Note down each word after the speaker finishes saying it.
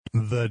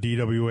The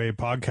DWA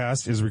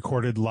podcast is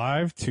recorded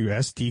live to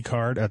SD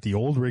card at the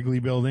old Wrigley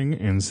Building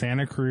in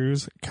Santa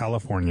Cruz,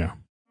 California.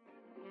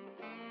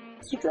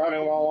 It's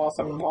Driving While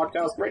Awesome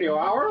Podcast Radio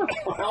Hour.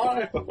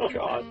 Oh,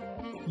 God.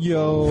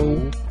 Yo.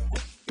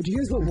 Do you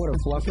guys know what a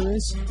fluffer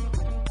is?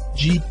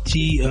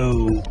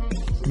 GTO.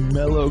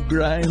 Mellow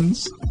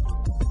grinds.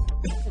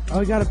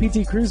 Oh, I got a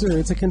PT Cruiser.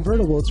 It's a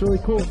convertible. It's really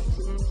cool.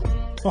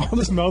 Oh,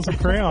 this smells of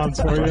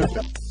crayons for you.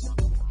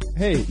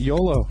 Hey,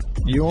 YOLO.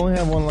 You only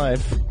have one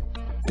life.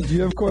 Do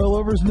you have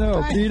coilovers?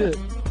 No. Beat it.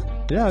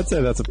 Yeah, I'd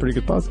say that's a pretty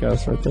good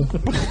podcast right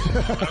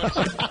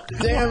there.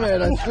 Damn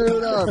it, I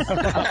screwed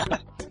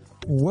up.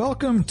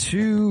 Welcome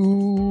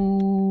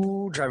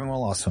to Driving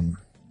While Awesome.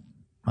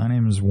 My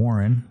name is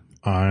Warren.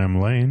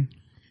 I'm Lane.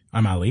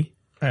 I'm Ali.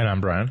 And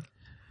I'm Brian.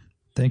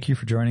 Thank you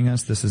for joining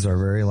us. This is our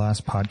very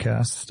last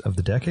podcast of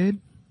the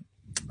decade.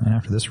 And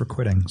after this, we're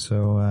quitting.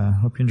 So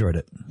hope you enjoyed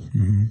it.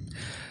 Mm-hmm.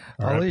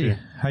 Ali,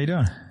 how you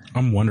doing?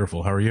 I'm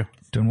wonderful. How are you?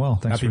 Doing well.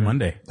 Thanks. Happy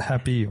Monday.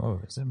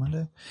 Is it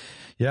Monday?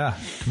 Yeah.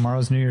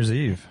 Tomorrow's New Year's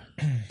Eve.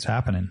 It's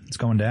happening. It's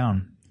going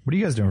down. What are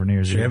you guys doing for New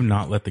Year's Eve? We have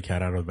not let the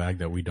cat out of the bag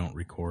that we don't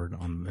record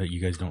on, that you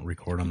guys don't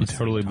record on. You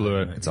totally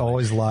blew it. It's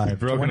always live. You've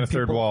broken a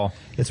third wall.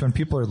 It's when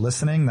people are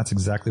listening. That's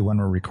exactly when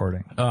we're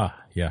recording. Yeah.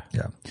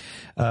 Yeah.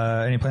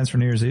 Any plans for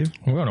New Year's Eve?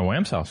 We're going to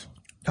Wham's house.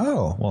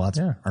 Oh, well, that's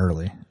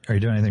early. Are you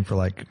doing anything for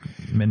like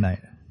midnight?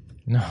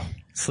 No.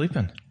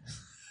 Sleeping.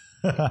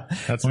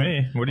 That's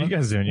me. What are you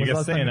guys doing? You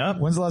guys staying up?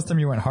 When's the last time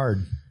you went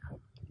hard?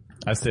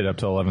 I stayed up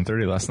till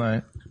 11:30 last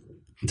night.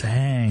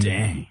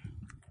 Dang.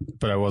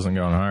 But I wasn't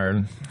going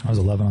hard. I was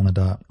 11 on the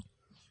dot.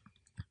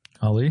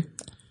 Ali?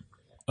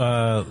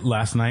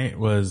 Last night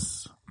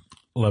was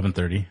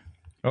 11:30.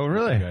 Oh,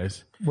 really?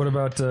 Guys. What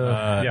about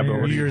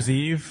New Year's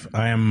Eve?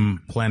 I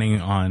am planning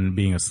on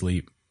being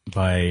asleep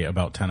by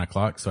about 10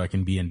 o'clock so I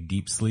can be in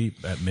deep sleep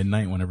at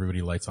midnight when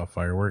everybody lights off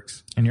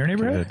fireworks. in your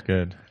neighborhood?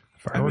 Good.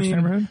 Fireworks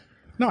neighborhood?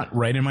 Not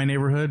right in my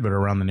neighborhood, but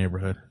around the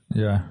neighborhood.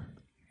 Yeah.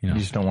 You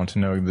just don't want to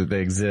know that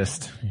they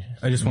exist.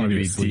 I just want to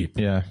be asleep.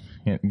 Deep.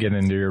 Yeah. Get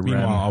into your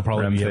Meanwhile, I'll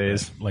probably REM be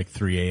phase. up at like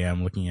 3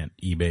 a.m. looking at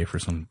eBay for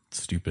some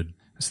stupid.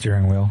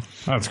 Steering wheel.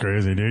 That's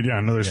crazy, dude. Yeah,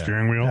 another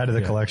steering wheel. Add to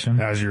the collection.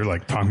 As you're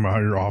like talking about how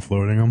you're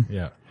offloading them.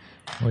 Yeah.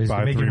 Well, he's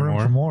Buy making 3 room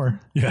more. for more.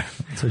 Yeah.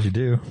 That's what you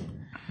do.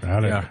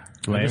 That Yeah. I Lane,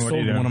 just what are you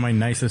sold doing? one of my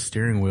nicest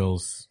steering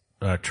wheels,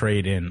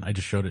 trade in. I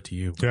just showed it to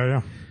you.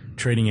 Yeah.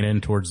 Trading it in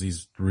towards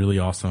these really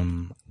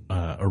awesome,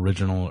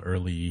 original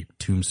early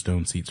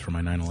Tombstone seats for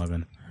my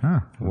 911. Huh.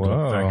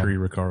 Whoa. Factory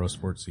Recaro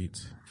sports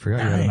seats.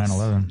 Forgot you had a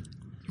 911.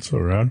 So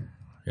rad.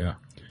 Yeah.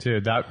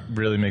 Dude, that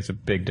really makes a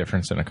big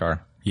difference in a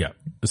car. Yeah.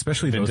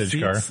 Especially those Vintage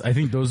seats. car. I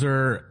think those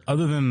are,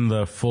 other than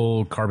the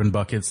full carbon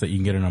buckets that you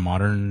can get in a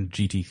modern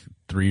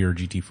GT3 or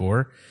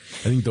GT4,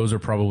 I think those are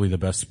probably the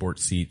best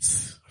sports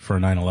seats for a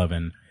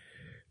 911.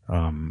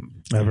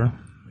 Ever?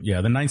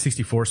 Yeah, the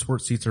 964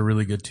 sports seats are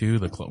really good too,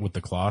 with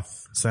the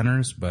cloth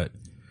centers, but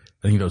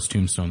I think those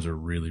Tombstones are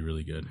really,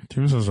 really good.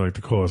 Tombstone's like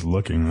the coolest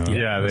looking, though.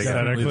 Yeah, they got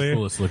aesthetically. The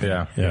coolest looking.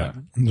 Yeah.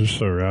 They're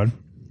so rad.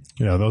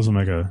 Yeah, those will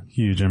make a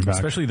huge impact.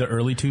 Especially the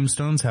early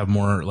Tombstones have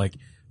more like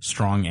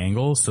strong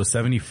angles. So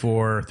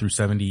 74 through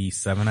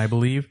 77, I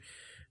believe,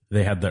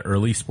 they had the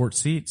early sports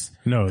seats.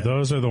 No,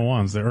 those are the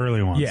ones, the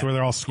early ones, Yeah. where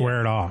they're all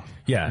squared off.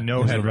 Yeah.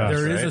 No headrest,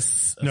 There right?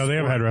 is No, they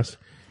have a headrest.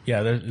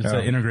 Yeah, it's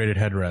an integrated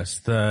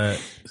headrest. The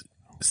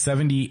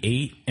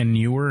 78 and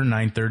newer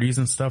 930s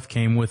and stuff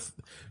came with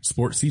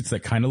sports seats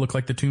that kind of look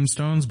like the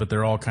Tombstones, but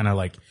they're all kind of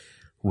like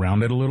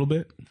rounded a little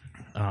bit.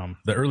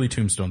 The early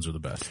Tombstones are the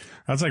best.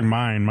 That's like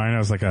mine. Mine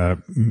has like a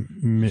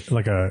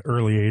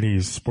early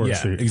 80s sports Yeah,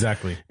 seat.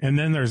 exactly. And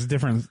then there's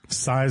different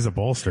size of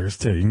bolsters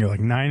too. You can get like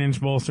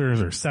 9-inch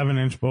bolsters or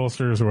 7-inch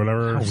bolsters or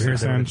whatever. How weird they would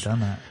have 6-inch. done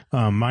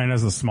that. Mine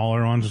has the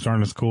smaller ones, which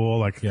aren't as cool.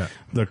 Like the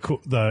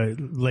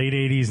late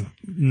 80s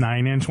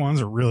 9-inch ones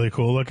are really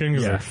cool looking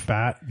because they're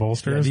fat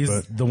bolsters.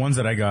 But The ones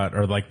that I got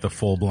are like the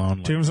full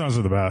blown. Tombstones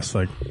are the best,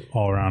 like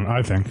all around.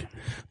 I think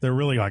they're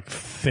really like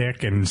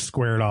thick and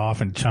squared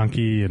off and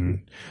chunky,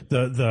 and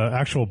the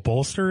actual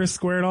bolster is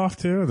squared off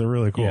too. They're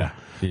really cool. Yeah.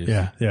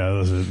 Yeah.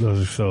 Those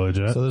are so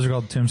legit. So those are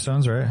called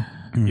Tombstones, right?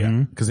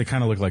 Yeah, because they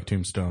kind of look like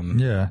Tombstone.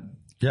 Yeah.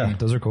 Yeah,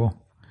 those are cool.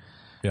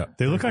 Yeah.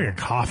 They look like a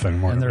coffin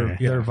more And than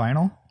they're anything.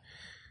 vinyl?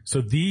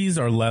 So these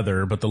are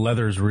leather, but the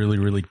leather is really,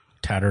 really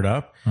tattered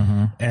up.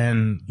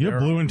 And You have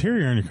blue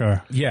interior in your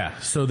car. yeah,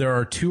 so there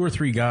are 2 or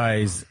 3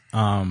 guys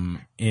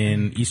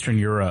in Eastern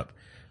Europe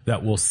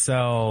that will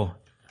sell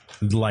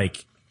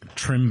like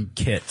trim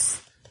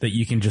kits that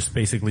you can just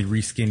basically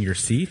reskin your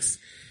seats.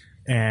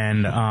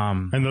 And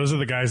those are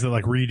the guys that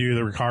like redo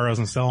the Recaros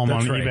and sell them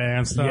on That's right. eBay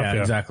and stuff. Yeah,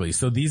 exactly.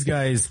 So these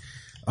guys,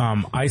 I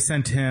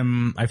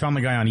found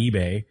the guy on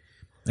eBay.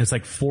 It's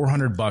like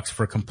 $400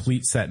 for a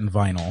complete set in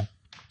vinyl,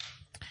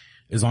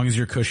 as long as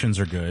your cushions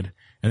are good.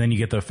 And then you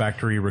get the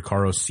factory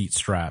Recaro seat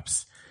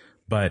straps.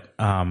 But,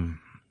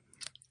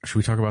 should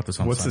we talk about this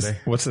on Sunday?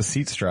 What's the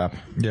seat strap?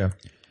 Yeah.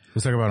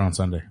 Let's talk about it on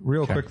Sunday.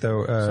 Real quick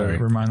though, Sorry.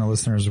 remind the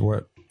listeners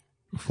what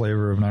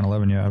flavor of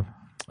 911 you have.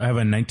 I have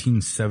a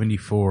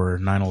 1974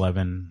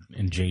 911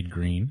 in jade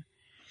green.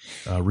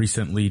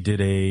 Recently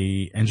did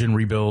a engine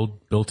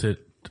rebuild, built it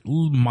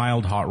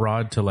mild hot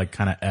rod to like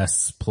kind of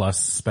S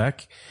plus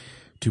spec,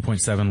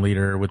 2.7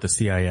 liter with the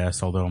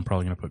CIS, although I'm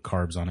probably going to put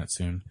carbs on it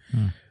soon.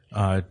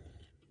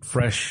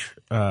 Fresh,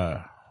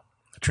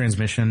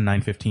 transmission,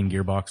 915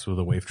 gearbox with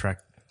a wave track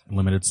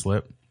limited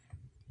slip,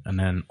 and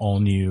then all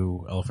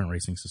new Elephant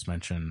Racing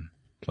suspension,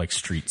 like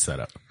street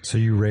setup. So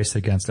you race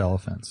against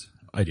elephants.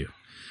 I do.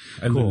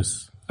 I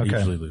lose. I Okay.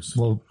 usually lose.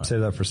 We'll save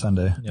that for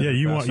Sunday. Yeah,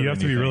 you have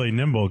to be really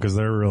nimble because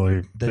they're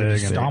really They big.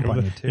 just stomp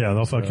on you, too. Yeah,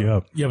 they'll fuck you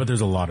up. Yeah, but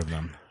there's a lot of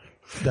them.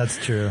 That's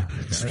true.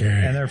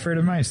 And they're afraid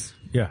of mice.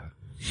 Yeah.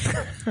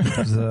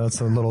 That's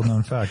a little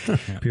known fact.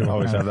 People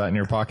Always have that in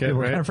your pocket,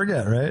 People right? kind of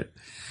forget, right?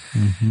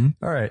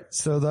 All right.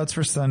 So that's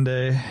for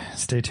Sunday.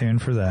 Stay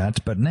tuned for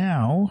that. But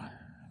now,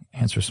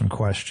 answer some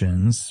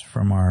questions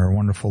from our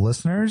wonderful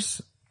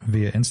listeners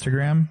via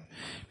Instagram.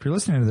 If you're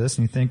listening to this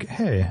and you think,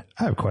 hey,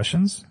 I have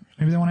questions,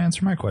 maybe they want to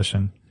answer my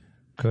question,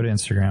 go to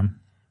Instagram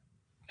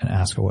and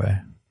ask away.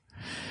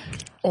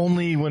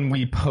 Only when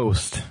we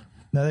post.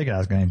 No, they can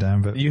ask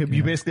anytime, but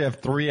You basically have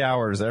 3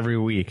 hours every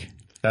week.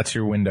 That's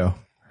your window.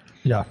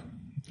 yeah.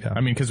 I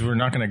mean, because we're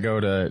not going to go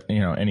to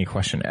any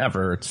question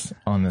ever. It's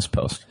on this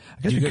post.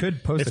 I guess you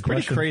could post it's a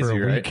pretty question crazy,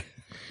 for a right?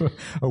 week,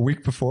 a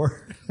week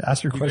before.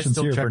 Ask your questions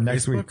still here check for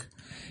next Facebook? week.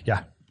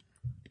 Yeah.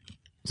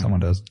 Someone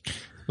does.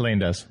 Lane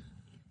does.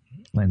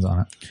 Lane's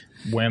on it.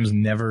 Wham's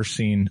never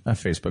seen a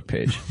Facebook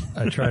page.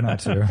 I try not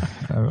to.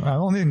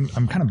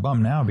 I'm kind of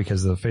bummed now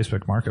because the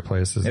Facebook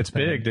Marketplace is. It's a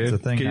thing. big, dude. It's a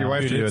thing Get your now.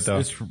 wife to do it, though.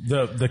 It's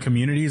the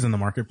communities and the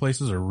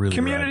marketplaces are really rad.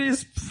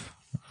 Communities.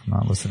 I'm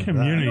not listening to that.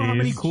 Communities. You know how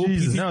many cool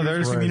Jesus. PC No,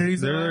 there's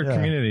communities there are Yeah.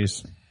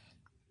 communities.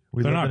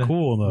 We They're live not in a-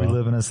 cool, though. We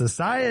live in a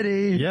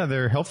society. Yeah,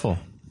 they're helpful.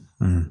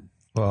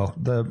 Well,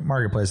 the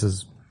Marketplace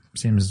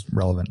seems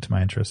relevant to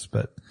my interests,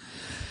 but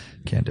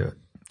can't do it.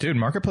 Dude,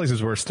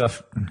 marketplaces where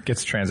stuff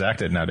gets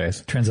transacted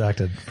nowadays.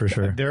 Transacted for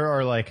sure. There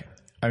are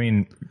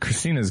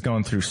Christina's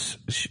going through,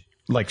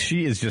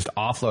 she is just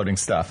offloading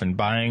stuff and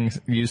buying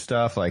used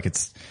stuff. Like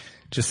it's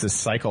just this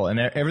cycle and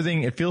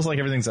everything, it feels like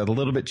everything's a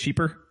little bit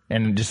cheaper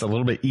and just a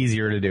little bit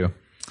easier to do.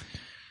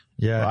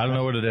 Yeah. I don't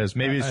know what it is.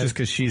 Maybe it's just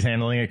because she's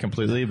handling it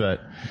completely,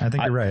 but I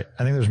think you're right.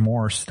 I think there's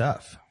more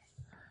stuff.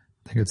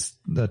 I think it's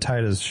the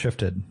tide has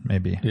shifted,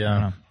 maybe. I don't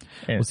know.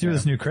 We'll see with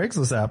this new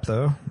Craigslist app,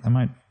 though. That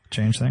might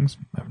change things.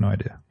 I have no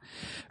idea.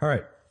 All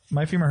right.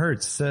 My Femur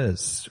Hurts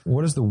says,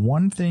 what is the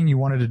one thing you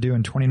wanted to do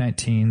in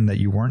 2019 that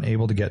you weren't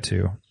able to get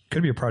to?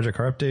 Could be a project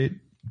car update,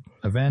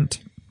 event,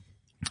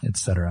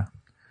 etc.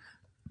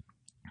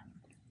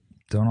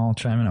 Don't all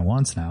chime in at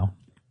once now.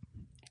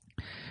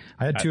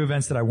 I had two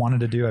events that I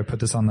wanted to do. I put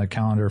this on the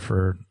calendar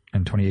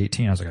in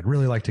 2018. I was like, I'd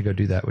really like to go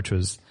do that, which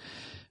was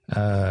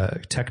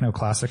Techno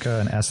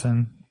Classica in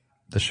Essen,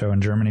 the show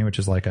in Germany, which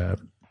is like a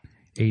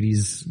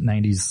 80s,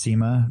 90s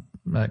SEMA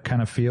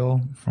kind of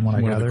feel from what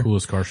I One of gather. the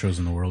coolest car shows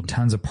in the world.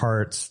 Tons of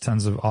parts,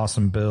 tons of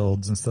awesome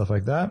builds and stuff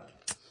like that.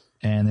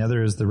 And the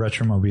other is the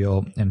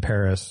Retromobile in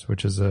Paris,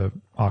 which is a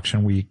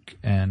auction week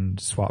and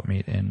swap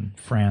meet in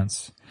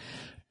France.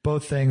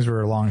 Both things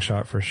were a long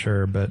shot for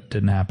sure, but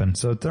didn't happen.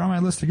 So they're on my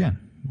list again.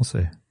 We'll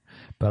see.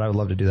 But I would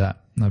love to do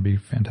that. That'd be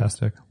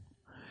fantastic.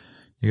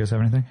 You guys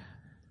have anything?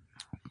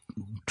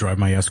 Drive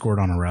my Escort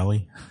on a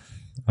rally.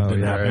 Oh,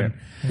 Didn't yeah. happen.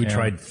 We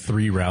tried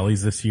 3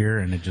 rallies this year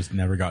and it just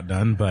never got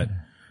done. But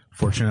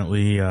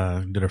fortunately,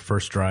 did our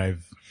first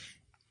drive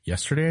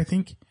yesterday, I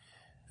think.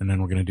 And then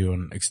we're going to do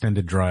an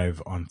extended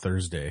drive on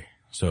Thursday.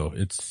 So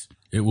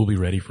it will be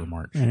ready for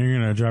March. And you're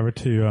gonna drive it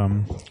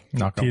to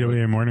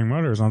TWA Morning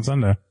Motors on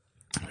Sunday.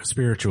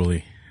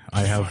 Spiritually,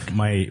 I have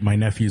my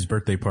nephew's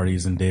birthday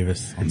parties in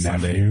Davis on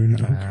Sunday.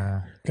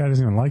 Guy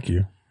doesn't even like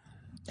you.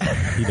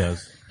 He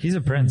does. He's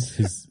a prince.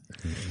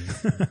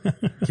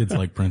 Kids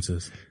like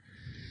princes.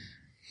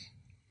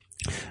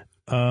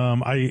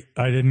 I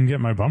didn't get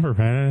my bumper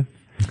painted.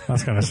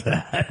 That's kind of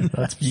sad.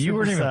 you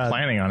weren't even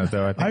planning on it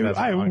though. I think that's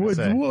what I I'm gonna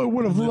say.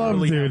 would have loved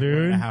to,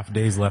 dude. 1.5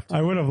 days left.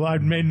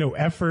 I'd made no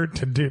effort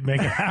to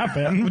make it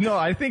happen. No,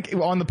 I think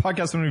on the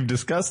podcast when we've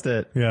discussed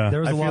it, Yeah.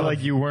 There was I a feel lot like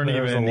of, you weren't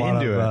there was even a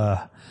lot into of,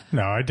 it.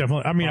 No, I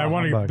definitely. I mean, I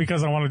want to humbug.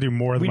 because I want to do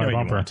more with We my know you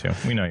bumper. want to.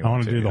 We know you I want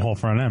want to do the yeah. whole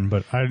front end,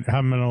 but I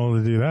haven't been able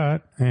to do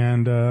that.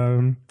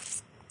 And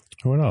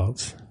what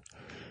else?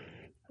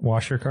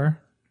 wash your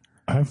car?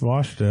 I've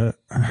washed it.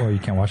 Well, you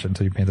can't wash it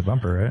until you paint the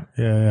bumper, right?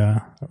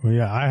 Yeah. Well,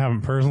 yeah, I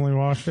haven't personally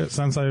washed it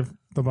since the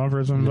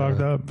bumper's been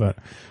bugged up, but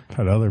I've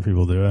had other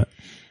people do it.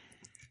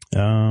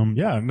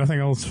 Yeah, nothing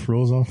else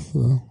rolls off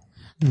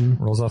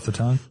Rolls off the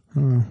tongue.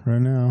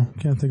 right now.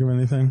 Can't think of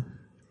anything.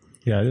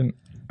 Yeah,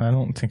 I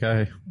don't think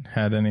I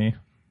had any.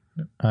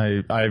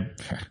 I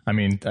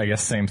mean, I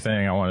guess same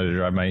thing. I wanted to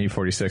drive my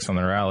E46 on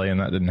the rally,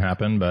 and that didn't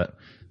happen, but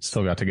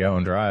still got to go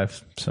and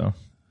drive, so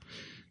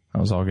that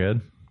was all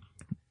good.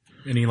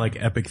 Any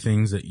like epic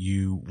things that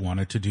you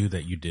wanted to do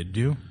that you did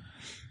do?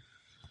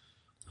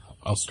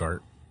 I'll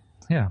start.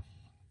 Yeah.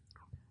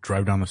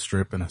 drive down the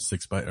strip in a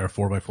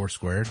 4x4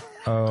 squared.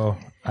 Oh,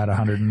 at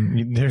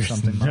 100 There's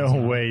something.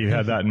 no way you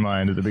had that in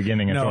mind at the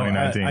beginning of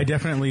 2019. I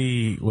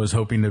definitely was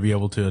hoping to be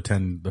able to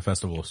attend the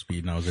Festival of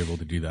Speed, and I was able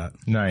to do that.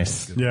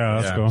 Nice.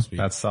 Yeah, that's cool.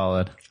 That's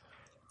solid.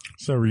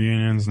 So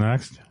reunions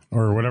next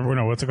or whatever.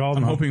 No, what's it called?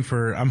 I'm hoping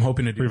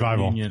to do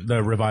Revival.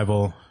 the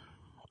revival,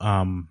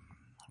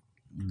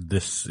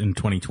 this in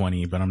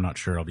 2020, but I'm not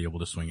sure I'll be able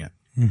to swing it.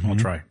 I'll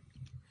try.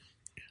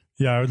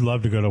 Yeah, I would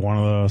love to go to one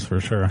of those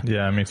for sure.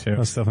 Yeah, me too.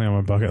 That's definitely on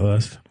my bucket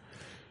list.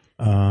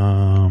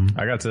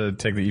 I got to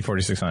take the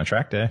E46 on a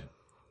track day.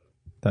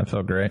 That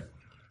felt great.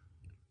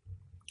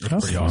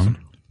 That's pretty fun. awesome.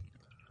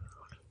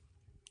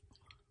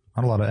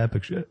 Not a lot of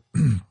epic shit.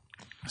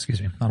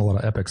 Excuse me. Not a lot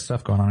of epic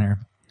stuff going on here.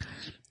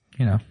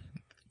 You know,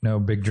 no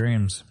big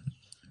dreams.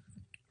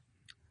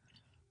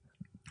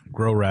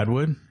 Grow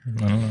Radwood.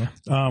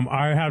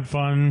 I had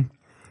fun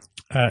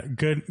at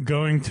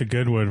going to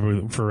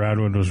Goodwood for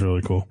Radwood was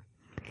really cool.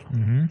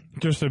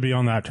 Just to be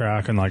on that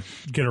track and like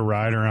get a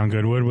ride around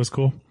Goodwood was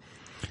cool.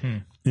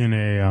 In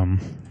a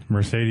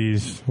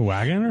Mercedes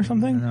wagon or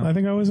something. I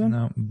think I was in.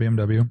 No,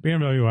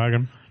 BMW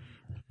wagon.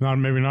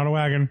 Maybe not a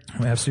wagon.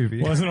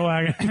 SUV. Wasn't a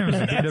wagon.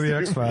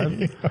 BMW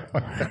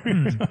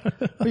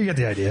X5. But you get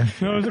the idea.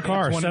 No, it was a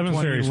car. 7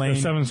 Series. Lane.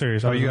 7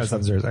 Series. Oh, you got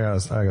 7 Series. I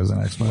got the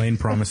next one. Lane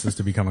promises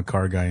to become a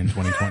car guy in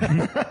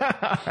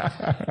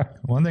 2020.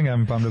 One thing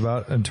I'm bummed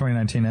about in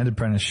 2019 ended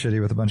kind of shitty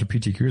with a bunch of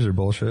PT Cruiser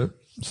bullshit.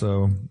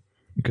 So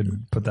you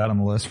could put that on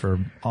the list for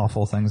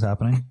awful things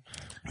happening.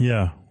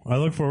 Yeah. I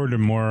look forward to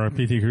more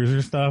PT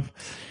Cruiser stuff.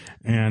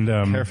 And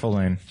Careful,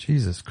 Lane.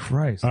 Jesus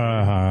Christ.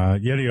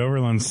 Yeti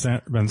Overland's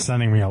been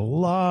sending me a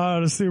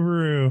lot of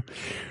Subaru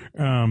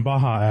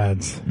Baja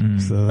ads.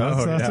 So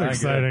that's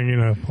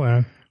exciting,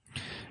 plan.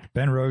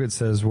 Ben Roget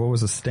says, what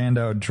was a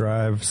standout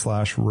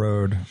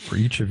drive/road for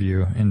each of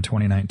you in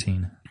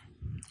 2019?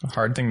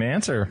 Hard thing to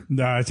answer.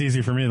 It's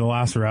easy for me. The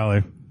last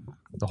rally.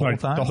 The whole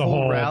time? the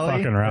whole rally?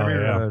 Fucking rally.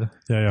 Every Yeah. road.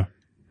 Yeah.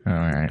 All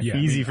right. Yeah,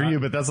 Easy for you,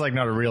 but that's like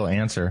not a real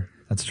answer.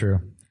 That's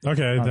true.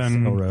 Okay, Not a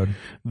single road.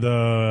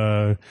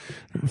 the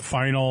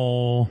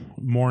final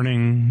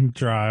morning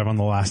drive on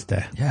the last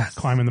day. Yes.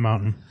 Climbing the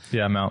mountain.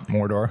 Yeah, Mount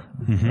Mordor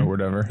or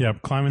whatever.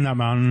 Yep, climbing that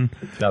mountain.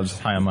 That was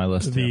high on my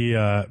list.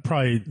 The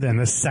probably then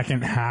the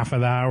second half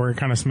of that where it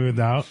kind of smoothed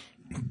out,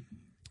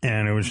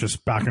 and it was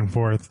just back and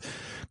forth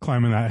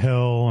climbing that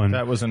hill, and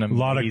That was an a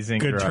lot of amazing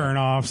good drive.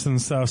 turnoffs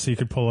and stuff, so you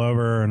could pull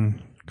over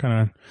and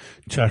kind of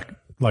check,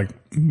 like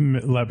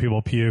let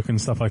people puke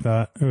and stuff like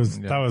that.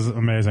 That was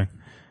amazing.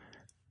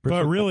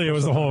 But really, it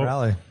was the whole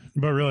rally.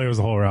 But really, it was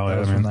the whole rally.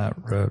 That was from that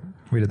road.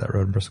 We did that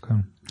road in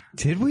Bristol.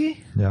 Did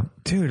we? Yeah.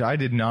 Dude, I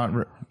did not.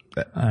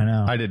 I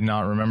know. I did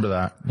not remember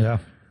that. Yeah.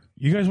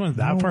 You guys went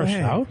that far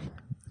way. south?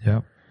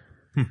 Yep.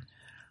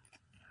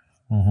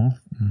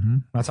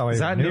 That's how I Is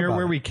that knew near about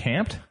where it. we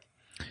camped?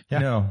 Yeah.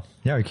 No.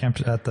 Yeah, we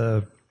camped at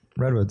the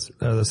Redwoods,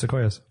 the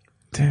Sequoias.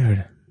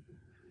 Dude.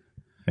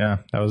 Yeah,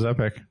 that was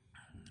epic.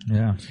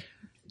 Yeah.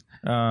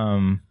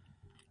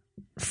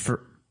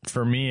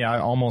 For me, I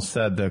almost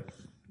said the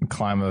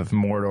climb of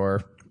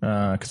Mordor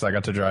because I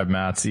got to drive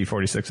Matt's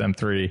E46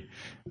 M3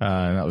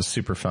 and that was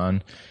super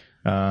fun.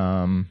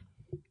 I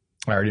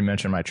already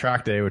mentioned my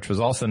track day, which was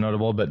also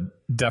notable, but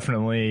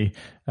definitely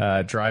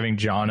driving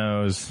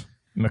Jono's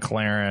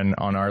McLaren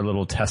on our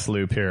little test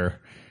loop here.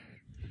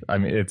 I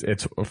mean,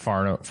 it's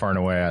far and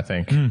away, I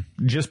think.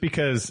 Just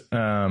because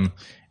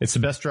it's the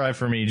best drive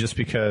for me, just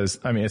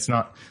because, I mean, it's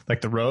not like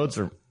the roads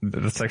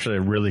it's actually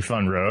a really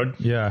fun road.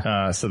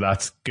 Yeah. So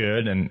that's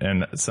good.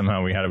 And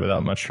somehow we had it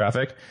without much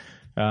traffic.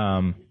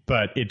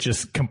 But it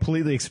just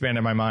completely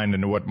expanded my mind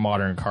into what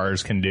modern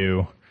cars can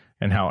do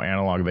and how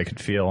analog they could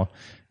feel.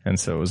 And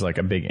so it was like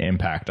a big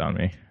impact on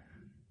me.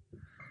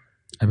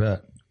 I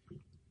bet.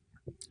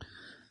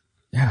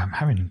 Yeah, I'm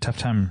having a tough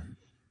time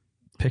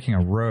picking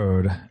a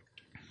road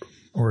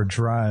or a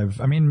drive.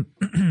 I mean,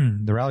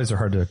 the rallies are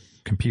hard to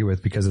compete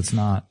with because it's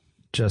not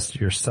just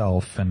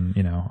yourself and,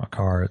 a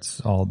car.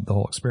 It's all the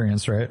whole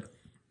experience, right?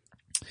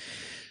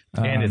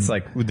 And it's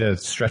like the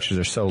stretches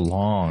are so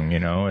long,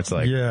 It's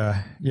like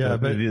Yeah,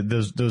 but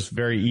those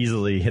very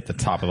easily hit the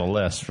top of the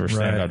list for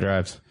standout Right.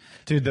 drives.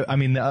 Dude,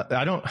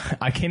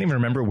 I can't even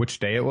remember which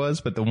day it was,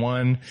 but the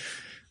one,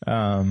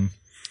 the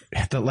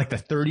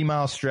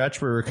 30-mile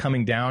stretch where we were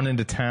coming down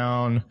into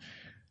town,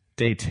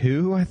 day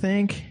 2, I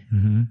think,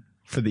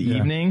 for the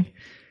evening.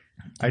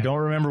 I don't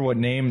remember what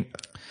name.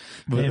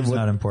 name's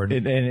not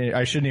important.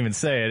 I shouldn't even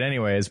say it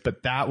anyways,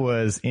 but that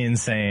was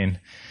insane.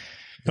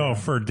 Oh,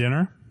 for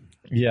dinner?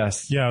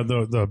 Yes. Yeah,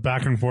 the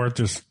back and forth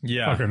just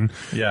fucking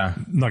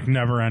like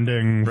never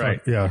ending. Right.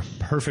 Yeah.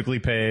 Perfectly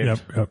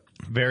paved. Yep.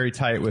 Very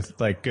tight with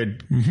like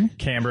good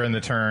camber in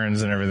the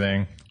turns and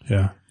everything.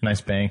 Yeah.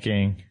 Nice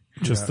banking.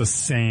 Just the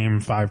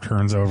same 5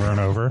 turns over and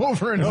over.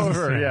 Over and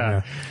over.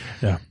 Yeah.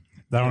 Yeah.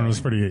 That one was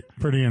pretty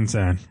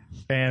insane.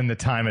 And the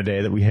time of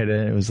day that we hit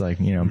it was like,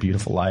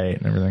 beautiful light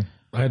and everything.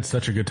 I had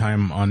such a good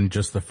time on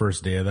just the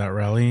first day of that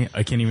rally.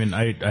 I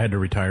had to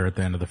retire at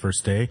the end of the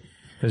first day.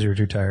 because you were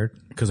too tired.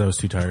 Because I was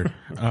too tired.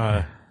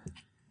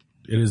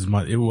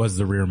 It was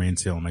the rear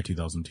mainsail in my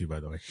 2002, by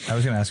the way. I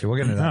was going to ask you. We'll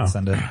get into that on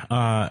Sunday.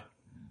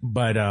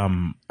 But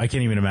I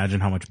can't even imagine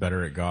how much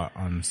better it got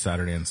on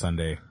Saturday and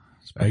Sunday.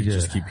 I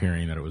just keep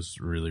hearing that it was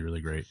really,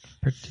 really great.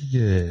 Pretty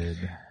good.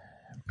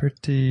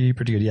 Pretty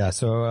good. Yeah.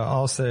 So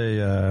I'll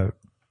say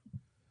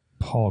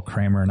Paul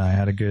Kramer and I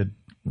had a good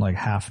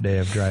half day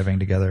of driving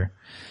together,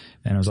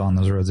 and it was on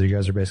those roads that you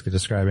guys are basically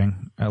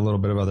describing. A little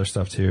bit of other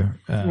stuff too.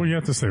 Well, you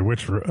have to say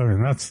which. I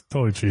mean, that's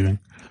totally cheating.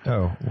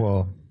 Oh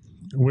well,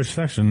 which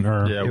section?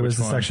 Or it was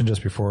the section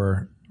just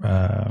before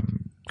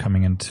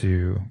coming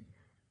into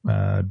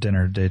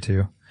dinner day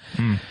 2.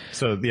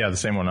 So yeah, the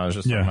same one I was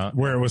just talking about,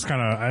 where it was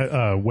kind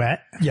of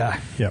wet. Yeah.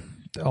 Yep.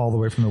 All the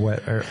way from the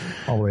wet, or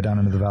all the way down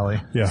into the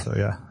valley. Yeah. So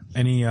yeah.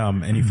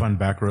 Any fun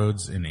back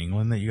roads in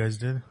England that you guys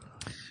did?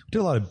 We did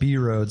a lot of B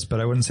roads,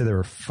 but I wouldn't say they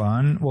were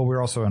fun. Well, we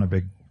were also in a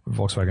big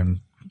Volkswagen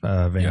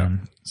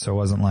van, so it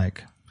wasn't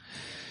like,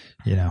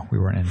 we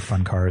weren't in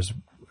fun cars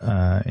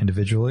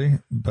individually,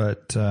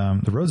 but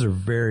the roads are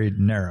very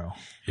narrow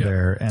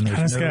there, and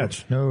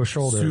there's no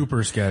shoulder.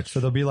 Super sketch. So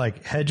there'll be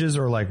hedges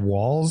or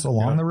walls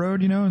along the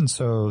road, and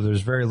so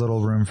there's very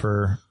little room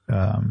for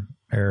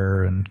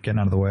error and getting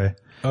out of the way.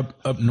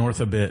 Up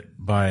north a bit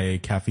by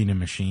Caffeine and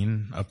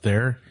Machine up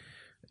there,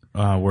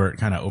 where it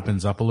kind of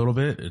opens up a little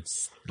bit.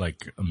 It's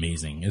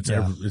amazing.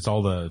 It's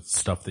all the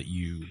stuff that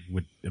you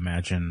would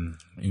imagine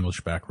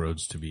English back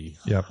roads to be.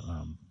 Yep.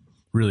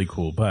 Really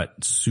cool,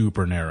 but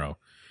super narrow.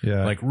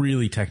 Yeah.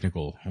 Really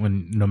technical.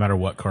 No matter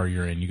what car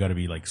you're in, you got to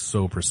be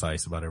so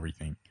precise about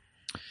everything.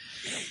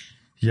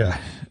 Yeah.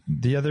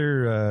 The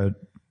other,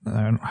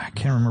 I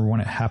can't remember when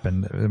it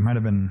happened. It might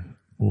have been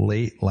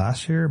late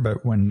last year,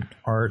 but when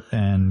Art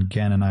and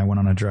Gann and I went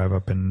on a drive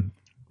up in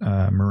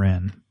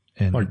Marin.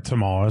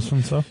 Tamales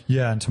and stuff?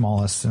 Yeah, and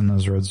Tamales and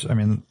those roads. I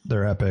mean,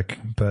 they're epic,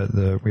 but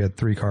we had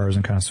 3 cars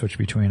and kind of switched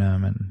between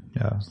them, and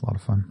yeah, it was a lot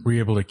of fun. Were you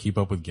able to keep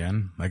up with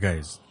Gann? That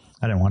guy's...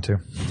 I didn't want to.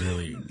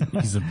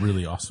 He's a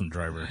really awesome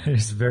driver.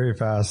 He's very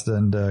fast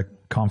and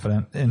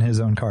confident in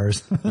his own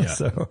cars. Yeah.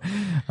 So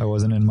I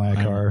wasn't in my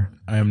car.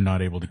 I am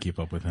not able to keep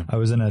up with him. I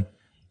was in a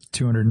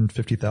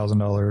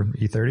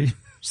 $250,000 E30.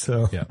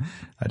 So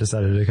I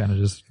decided to kind of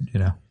just,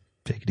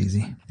 take it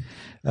easy.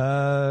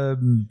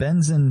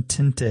 Benzin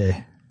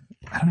Tinte.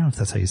 I don't know if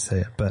that's how you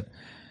say it, but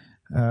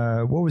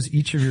what was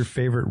each of your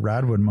favorite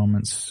Radwood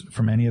moments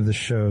from any of the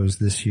shows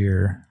this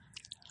year?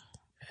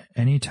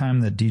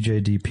 Anytime that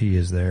DJ DP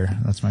is there,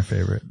 that's my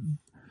favorite.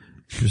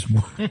 Just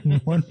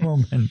one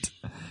moment.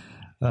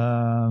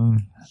 I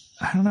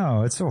don't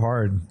know. It's so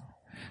hard.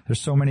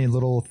 There's so many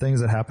little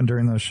things that happen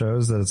during those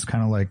shows that it's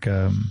kind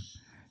of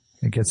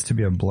it gets to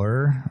be a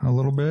blur a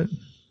little bit.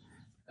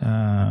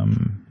 I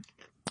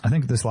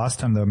think this last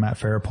time though, Matt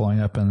Farah pulling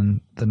up in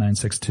the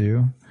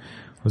 962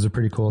 was a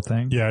pretty cool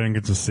thing. Yeah, I didn't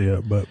get to see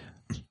it, but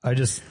I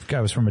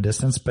was from a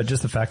distance, but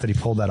just the fact that he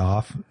pulled that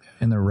off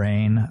in the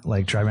rain,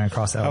 driving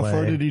across LA. How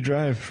far did he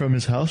drive? From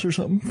his house or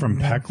something? From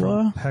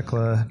Pecla?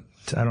 Pecla.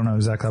 I don't know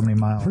exactly how many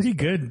miles. Pretty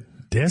good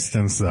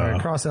distance though.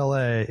 Across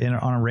LA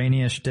on a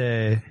rainyish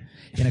day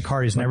in a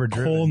car he's never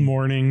driven. Cold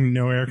morning,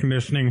 no air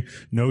conditioning,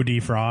 no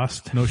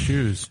defrost, no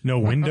shoes, no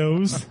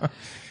windows.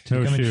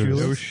 No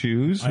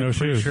shoes. I'm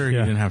pretty sure he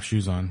didn't have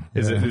shoes on.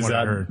 Is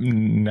that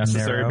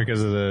necessary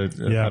because of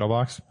the pedal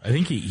box? I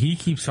think he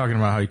keeps talking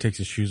about how he takes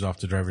his shoes off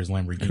to drive his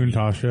Lamborghini.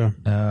 Countach,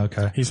 yeah.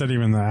 Okay. He said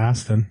even the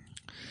Aston.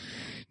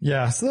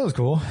 Yeah, so that was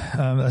cool.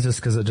 That's just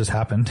because it just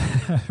happened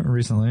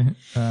recently.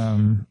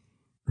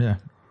 Yeah.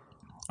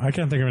 I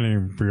can't think of any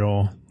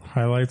real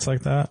highlights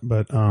like that,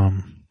 but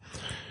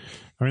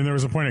there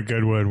was a point at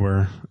Goodwood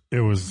where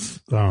it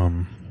was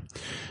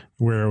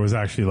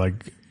actually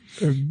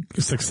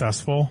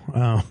successful,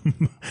 and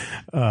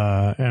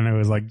it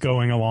was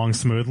going going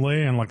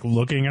smoothly, and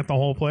looking at the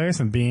whole place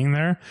and being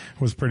there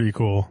was pretty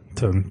cool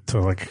to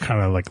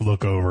kind of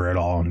look over it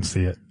all and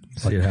see it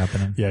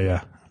happening.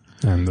 Yeah.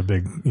 And the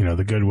big,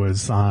 the Goodwood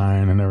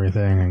sign and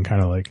everything, and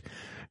kind of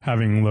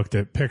having looked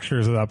at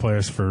pictures of that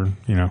place for,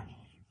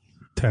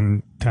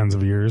 tens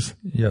of years.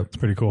 Yep. It's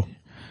pretty cool.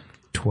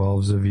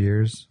 12s of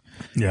years.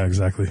 Yeah,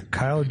 exactly.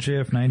 Kyle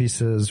JF90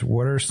 says,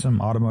 what are some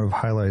automotive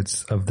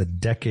highlights of the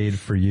decade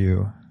for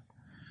you?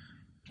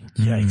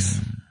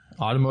 Yikes.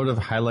 Automotive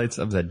highlights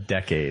of the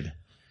decade.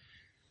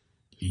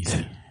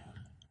 Easy?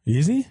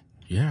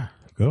 Yeah.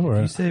 Go for it.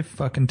 If you say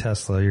fucking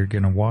Tesla, you're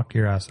going to walk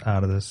your ass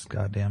out of this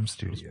goddamn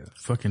studio.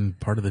 Fucking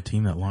part of the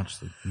team that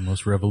launched the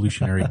most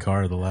revolutionary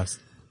car of the last...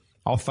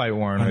 I'll fight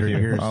Warren with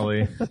you,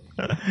 Ollie.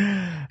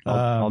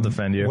 I'll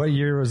defend you. What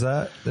year was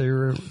that you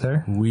were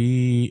there?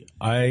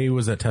 I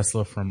was at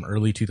Tesla from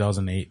early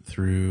 2008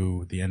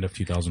 through the end of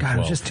 2012. God, it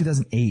was just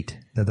 2008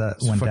 that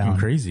went fucking down.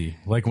 Crazy.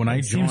 When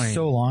I joined, seems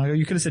so long ago.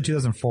 You could have said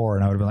 2004,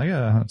 and I would have been like,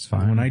 yeah, that's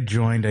fine. When I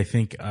joined, I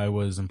think I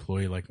was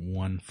employee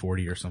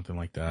 140 or something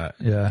like that.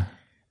 Yeah,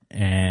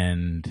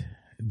 and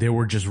there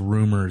were just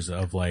rumors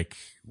of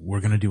we're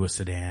gonna do a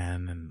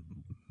sedan, and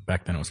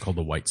back then it was called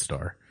the White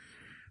Star,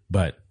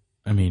 but.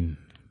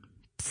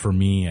 For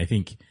me, I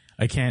think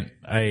I can't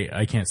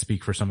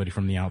speak for somebody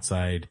from the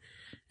outside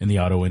in the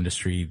auto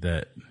industry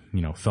that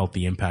felt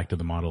the impact of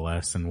the Model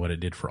S and what it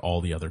did for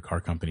all the other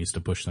car companies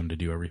to push them to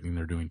do everything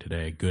they're doing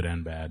today, good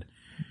and bad.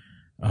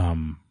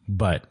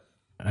 But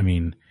I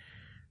mean,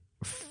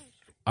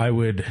 I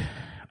would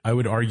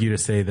argue to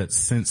say that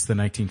since the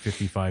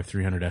 1955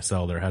 300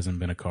 SL, there hasn't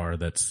been a car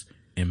that's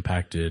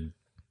impacted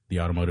the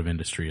automotive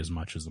industry as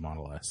much as the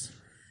Model S.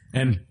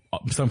 And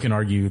some can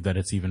argue that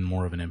it's even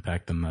more of an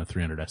impact than the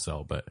 300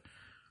 SL, but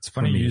it's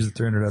funny you use the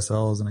 300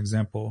 SL as an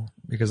example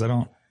because I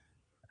don't.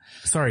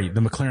 Sorry,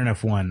 the McLaren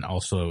F1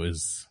 also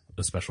is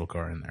a special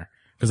car in there.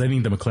 Because I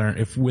think the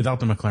McLaren,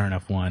 without the McLaren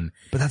F1.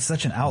 But that's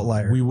such an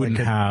outlier. We wouldn't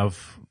have.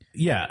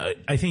 Yeah,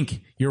 I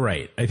think you're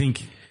right. I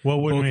think.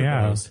 What wouldn't we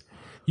have?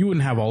 You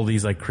wouldn't have all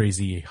these like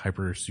crazy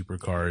hyper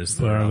supercars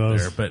that are out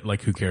there, but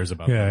like who cares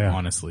about them,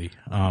 honestly?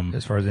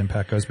 As far as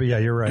impact goes. But yeah,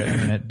 you're right. I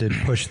mean, it did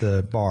push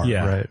the bar,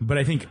 right? But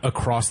I think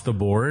across the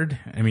board,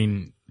 I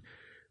mean,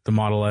 the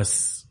Model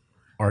S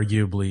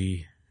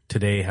arguably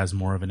today has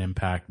more of an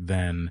impact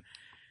than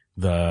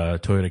the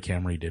Toyota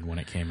Camry did when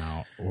it came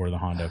out, or the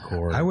Honda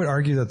Accord. I would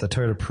argue that the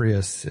Toyota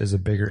Prius is a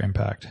bigger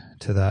impact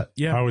to that.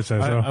 Yeah, I would say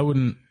so. I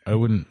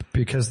wouldn't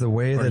because the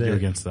way that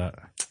against that.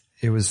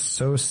 It was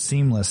so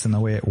seamless in the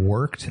way it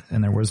worked,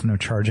 and there was no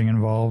charging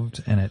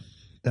involved. And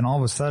then all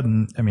of a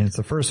sudden, I mean, it's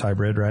the first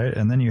hybrid, right?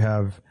 And then you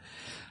have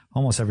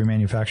almost every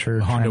manufacturer.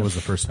 The Honda was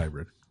the first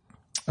hybrid.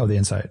 Oh, the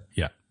Insight.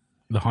 Yeah.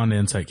 The Honda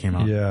Insight came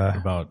out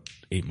about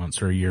 8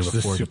 months or a year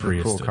before the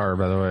Prius cool did. car,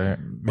 by the way.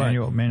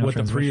 Manual what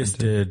the Prius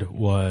did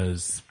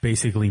was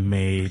basically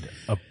made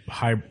a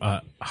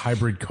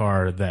hybrid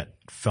car that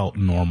felt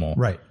normal.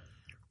 Right.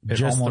 It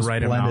just the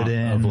right amount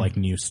of like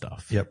new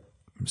stuff. Yep.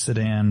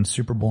 Sedan,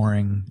 super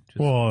boring.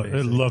 Well,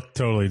 it looked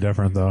totally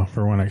different though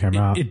for when it came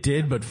out. It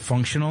did, but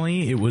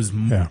functionally, it was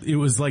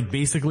like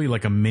basically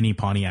like a mini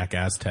Pontiac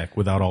Aztek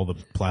without all the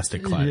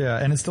plastic clad. Yeah,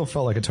 and it still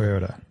felt like a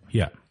Toyota.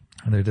 Yeah,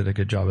 and they did a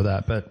good job of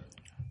that. But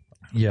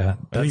yeah,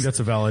 I think that's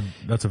a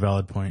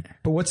valid point.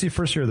 But what's the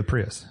first year of the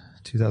Prius?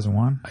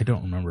 2001? I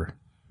don't remember.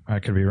 I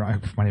could be wrong.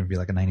 It might even be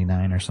like a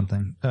 99 or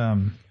something.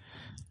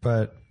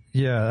 But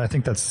yeah, I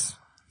think that's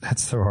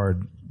so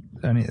hard.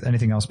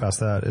 Anything else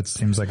past that, it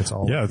seems like it's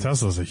all. Yeah,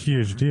 Tesla's a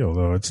huge deal,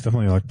 though. It's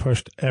definitely like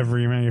pushed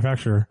every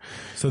manufacturer.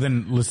 So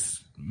then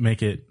let's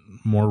make it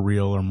more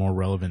real or more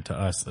relevant to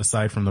us,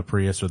 aside from the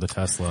Prius or the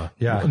Tesla.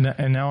 Yeah.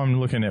 And now I'm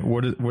looking at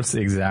what's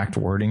the exact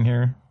wording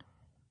here?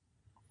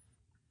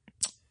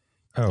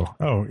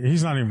 Oh,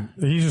 he's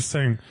just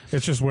saying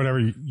it's just whatever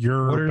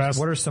your best.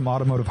 What are some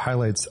automotive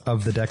highlights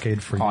of the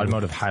decade for you?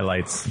 Automotive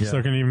highlights. Yeah. So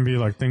it can even be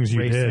like things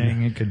you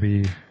Racing, did. It could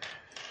be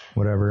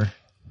whatever.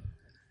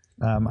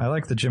 I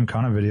like the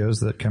Gymkhana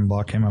videos that Ken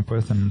Block came up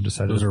with and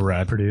decided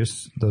to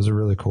produce. Those are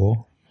really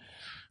cool.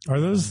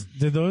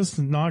 Did those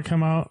not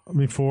come out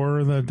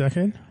before the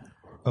decade?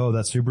 Oh,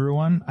 that Subaru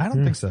one? I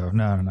don't think so.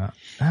 No.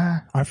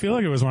 I feel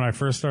like it was when I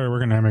first started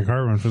working at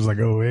Carbon, which was like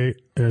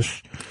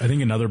 08-ish. I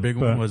think another big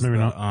one was maybe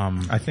not.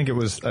 I think it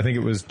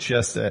was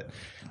just at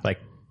like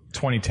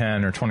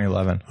 2010 or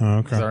 2011. Oh,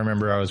 okay. Because I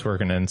remember I was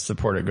working in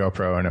support at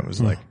GoPro and it was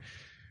like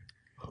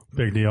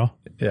big deal.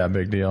 Yeah,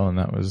 big deal, and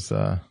that was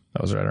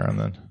right around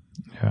then.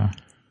 Yeah.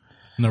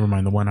 Never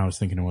mind. The one I was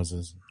thinking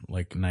is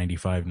like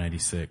 95,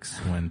 96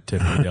 when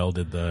Tiff Dell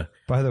did the,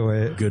 by the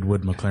way,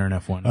 Goodwood McLaren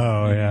F1.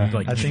 Oh yeah.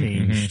 Like I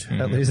changed.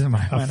 think, at least in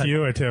my mind, a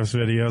few of Tiff's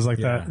videos like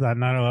that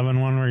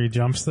 911 one where he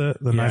jumps the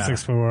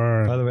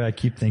 964. By the way, I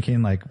keep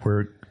thinking like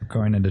we're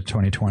going into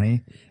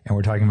 2020 and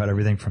we're talking about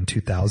everything from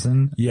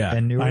 2000. Yeah.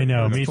 And newer. I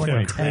know. Me too.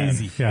 2010.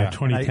 Crazy. Yeah.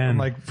 2010. I'm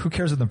like, who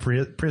cares if the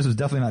Prius was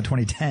definitely not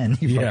 2010.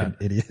 You fucking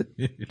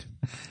idiot.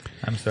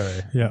 I'm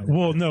sorry. Yeah.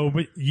 Well, no,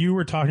 but you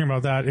were talking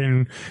about that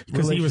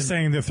because he was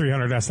saying the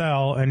 300 SL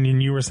and then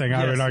you were saying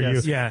I would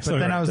argue. Yes. But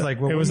then I was like,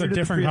 well, it was a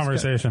different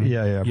conversation.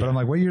 Yeah. But I'm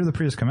like, what year did the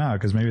Prius come out?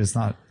 Because maybe it's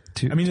not.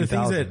 I mean, the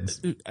things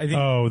that I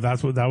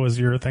think. that was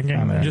your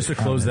thinking. Just to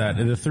close that,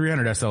 the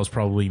 300 SL is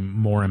probably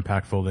more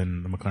impactful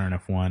than the McLaren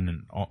F1,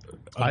 and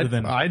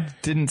I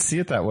didn't see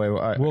it that way.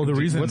 The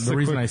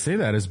reason I say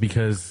that is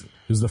because it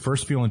was the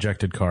first fuel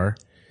injected car,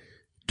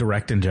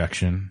 direct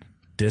injection,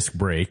 disc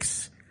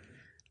brakes,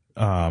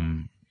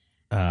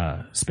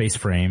 space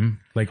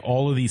frame, like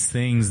all of these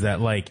things that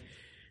like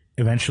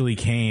eventually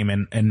came,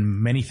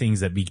 and many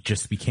things that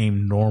just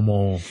became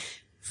normal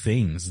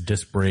things,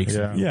 disc brakes.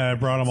 Yeah, it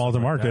brought them all to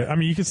market. I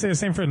mean, you could say the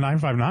same for the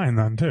 959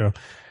 then too.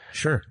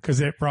 Sure. Because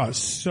it brought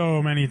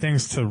so many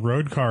things to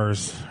road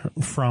cars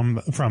from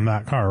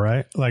that car,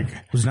 right? Like,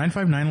 was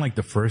 959 like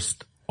the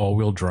first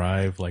all-wheel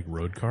drive like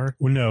road car?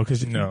 Well, no,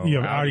 because you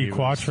have Audi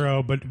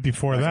Quattro, but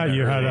before that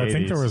you had, I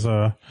think there was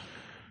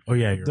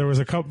there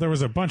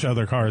was a bunch of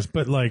other cars,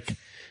 but like,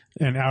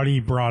 and Audi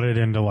brought it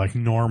into like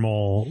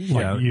normal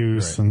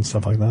use and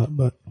stuff like that.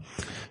 But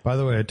by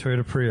the way,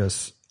 Toyota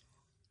Prius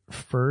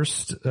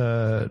first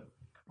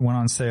went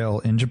on sale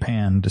in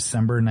Japan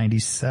December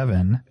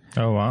 97.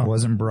 Oh wow.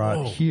 Wasn't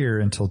brought here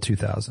until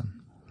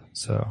 2000.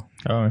 So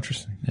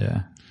interesting.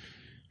 Yeah.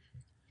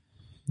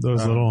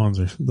 Those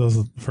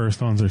those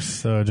first ones are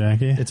so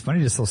janky. It's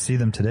funny to still see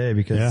them today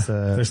because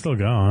they're still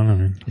going. I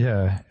mean,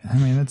 yeah. I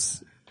mean,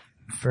 it's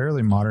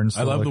fairly modern.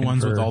 I love the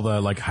ones with all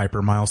the like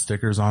Hypermile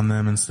stickers on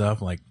them and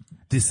stuff. Like,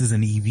 this is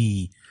an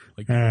EV.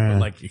 Like,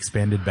 like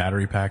expanded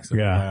battery packs that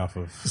fly off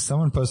of.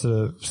 Someone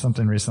posted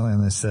something recently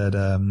and they said,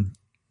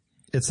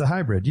 it's a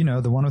hybrid,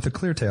 the one with the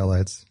clear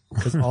taillights.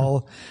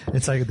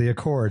 It's like the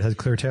Accord has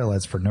clear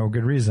taillights for no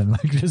good reason.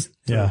 Like, just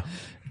to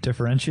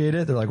differentiate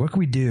it. They're like, what can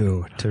we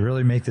do to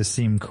really make this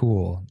seem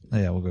cool?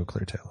 Yeah, we'll go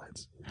clear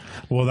taillights.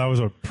 Well, that was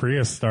what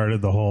Prius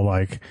started the whole,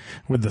 like,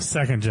 with the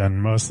second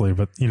gen mostly,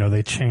 but,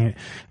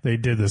 they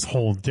did this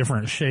whole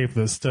different shape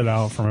that stood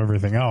out from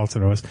everything else.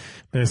 And it was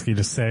basically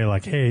to say,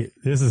 like, hey,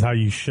 this is how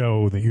you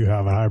show that you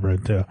have a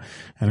hybrid too.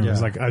 And it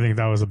was like, I think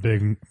that was a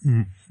big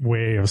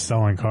way of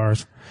selling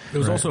cars. It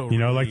was also,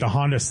 like the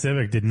Honda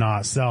Civic did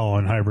not sell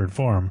in hybrid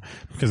form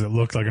because it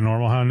looked like a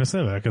normal Honda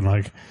Civic. And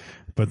like,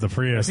 but the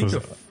Prius was.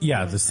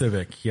 the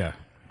Civic. Yeah.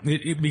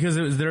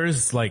 Because there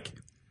is like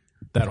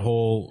that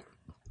whole,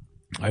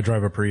 I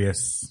drive a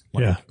Prius.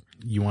 Like,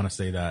 you want to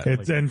say that.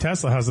 And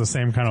Tesla has the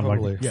same kind of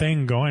like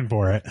thing going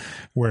for it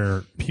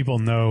where people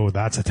know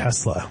that's a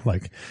Tesla.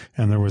 Like,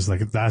 and there was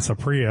like, that's a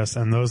Prius.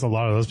 And a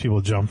lot of those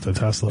people jumped to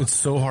Tesla. It's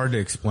so hard to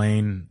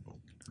explain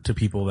to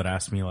people that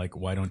ask me like,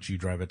 why don't you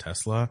drive a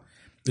Tesla?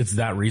 It's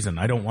that reason.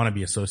 I don't want to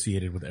be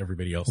associated with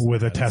everybody else.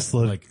 With a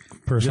Tesla like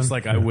person? Just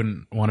like I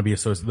wouldn't want to be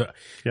associated.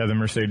 The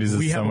Mercedes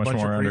is so much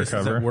more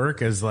undercover. At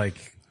work as like,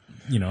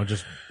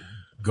 just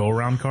go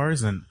around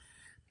cars, and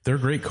they're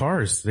great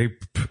cars.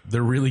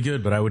 They're really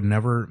good, but I would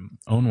never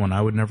own one. I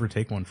would never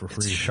take one for free.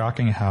 It's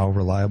shocking how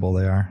reliable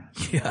they are.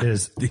 Yeah. It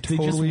is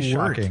totally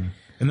shocking.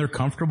 And they're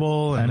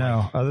comfortable. And I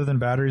know. Other than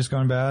batteries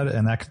going bad,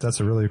 and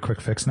that's a really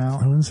quick fix now.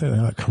 I wouldn't say they're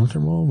not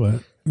comfortable,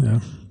 but yeah.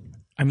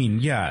 I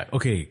mean,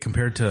 okay,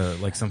 compared to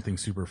like something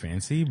super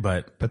fancy,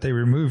 but they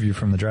remove you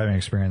from the driving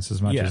experience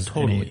as much as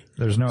totally.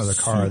 There's no other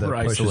car Super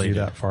that pushes you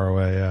that far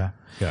away.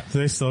 Yeah. Do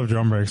they still have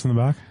drum brakes in the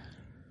back?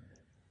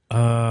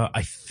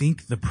 I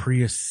think the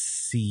Prius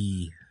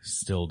C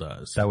still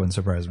does. That wouldn't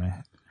surprise me.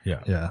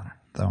 Yeah. Yeah.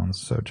 That one's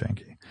so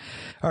janky.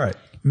 All right.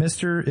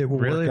 Mr. It will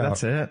really? work out.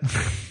 That's it?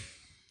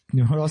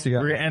 What else you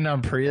got? We're going to end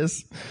on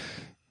Prius?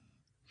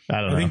 I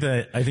don't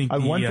know. I think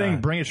one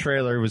thing, bring a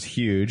trailer was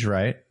huge,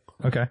 right?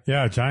 Okay.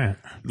 Yeah, giant.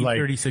 Like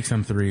 36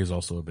 M3 is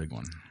also a big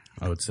one,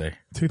 I would say.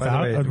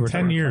 2000,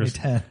 10 years.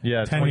 2010.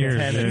 Yeah, 10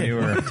 years. And you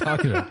were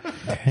talking about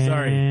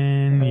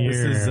 10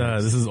 years.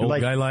 This is old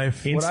like guy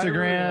life.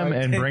 Instagram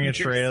and Bring a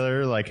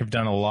Trailer like have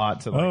done a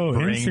lot to like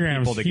bring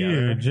Instagram's people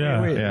together. huge.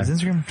 Yeah. Wait, is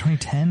Instagram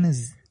 2010?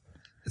 It's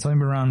only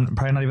been around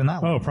probably not even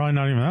that long. Oh, probably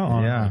not even that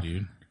long. Yeah.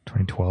 Dude.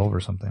 2012 or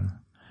something.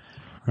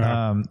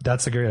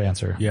 That's a great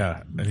answer.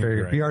 Yeah.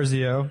 Very right.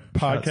 BRZO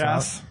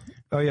Podcasts.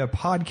 Oh yeah,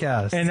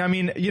 podcast. And I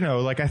mean,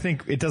 like I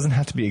think it doesn't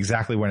have to be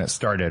exactly when it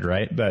started,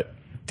 right? But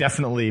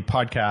definitely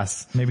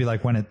podcasts. Maybe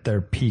like when at their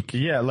peak.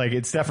 Yeah, like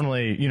it's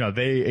definitely,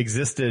 they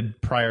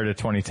existed prior to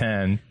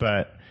 2010,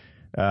 but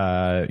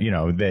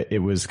that it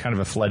was kind of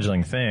a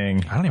fleggling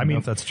thing. I don't even know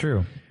if that's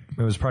true.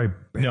 It was probably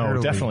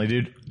definitely,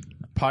 dude.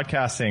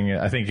 Podcasting,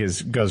 I think,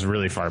 goes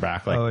really far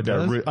back. Like, it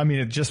does?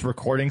 it's just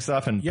recording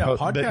stuff and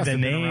podcasts the have been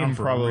name around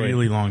for probably a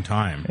really long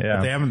time. Yeah,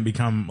 but they haven't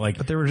become like.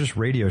 But they were just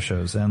radio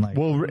shows and like.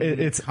 Well,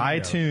 it's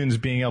iTunes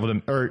being able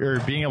to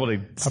or being able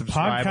to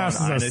subscribe. A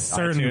podcast on is a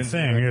certain iTunes.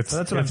 thing. That's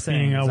what I'm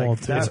saying. Being able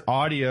to. It's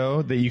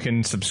audio that you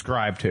can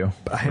subscribe to.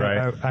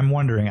 Right. I'm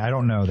wondering. I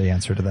don't know the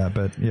answer to that,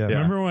 but yeah.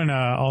 Remember when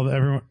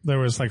everyone there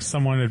was like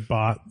someone had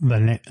bought the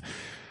name.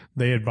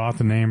 They had bought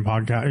the name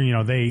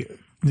podcast.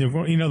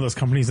 Those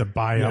companies that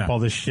buy up all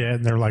this shit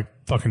and they're like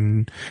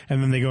fucking,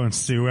 and then they go and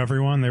sue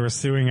everyone. They were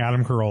suing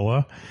Adam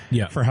Carolla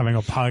for having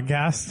a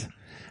podcast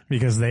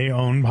because they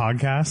own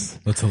podcasts.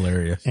 That's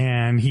hilarious.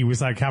 And he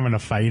was like having to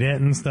fight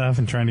it and stuff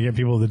and trying to get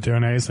people to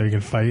donate so he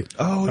could fight.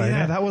 Oh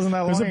yeah, that wasn't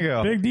that long ago. It was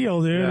a big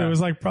deal, dude. Yeah. It was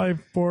like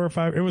probably 4 or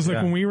 5. It was like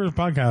when we were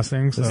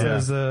podcasting. So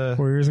this was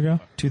 4 years ago.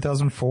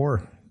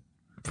 2004.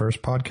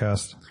 First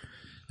podcast.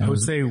 I would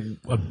say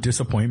a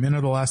disappointment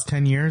of the last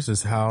 10 years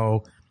is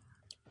how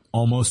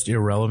almost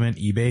irrelevant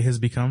eBay has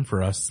become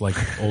for us, like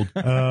old.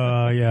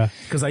 Yeah.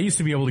 Because I used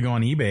to be able to go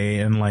on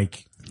eBay and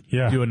like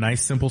do a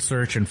nice simple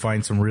search and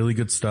find some really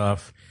good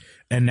stuff.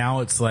 And now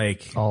it's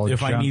like,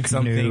 if I need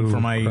something for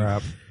my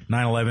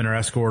 911 or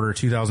Escort or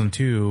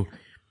 2002,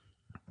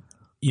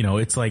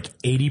 it's like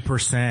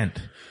 80%,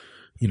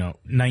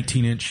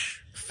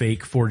 19-inch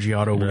fake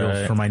Forgiato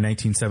wheels for my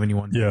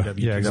 1971 BMW.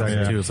 Yeah, exactly.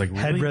 Yeah. It's like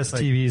really? Headrest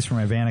TVs for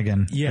my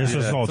Vanagon. Yeah. It's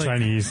just all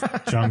Chinese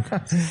junk.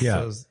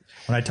 Yeah. So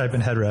when I type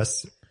in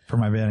headrests for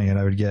my Vanagon,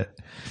 I would get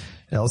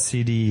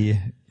LCD,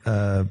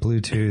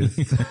 Bluetooth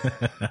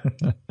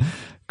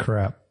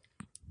crap.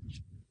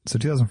 So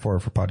 2004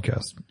 for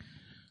podcast.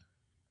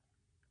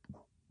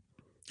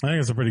 I think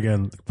it's a pretty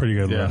good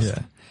list. Yeah.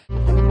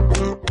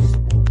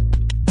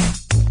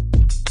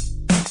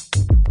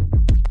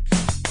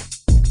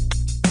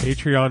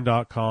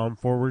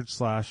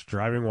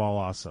 Patreon.com/driving while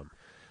awesome.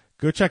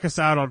 Go check us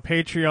out on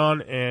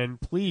Patreon and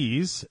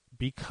please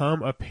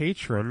become a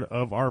patron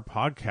of our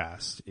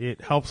podcast. It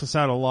helps us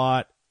out a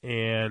lot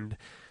and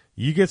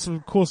you get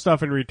some cool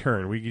stuff in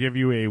return. We give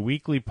you a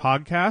weekly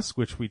podcast,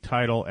 which we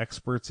title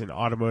Experts in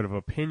Automotive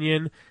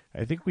Opinion.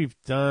 I think we've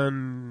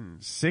done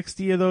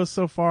 60 of those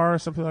so far,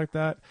 something like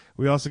that.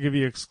 We also give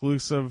you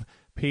exclusive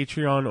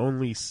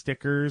Patreon-only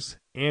stickers,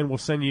 and we'll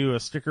send you a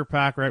sticker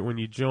pack right when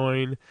you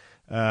join.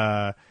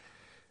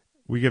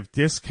 We give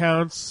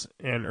discounts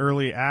and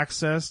early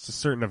access to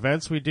certain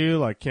events we do,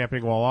 like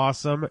Camping While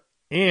Awesome,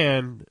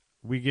 and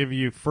we give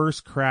you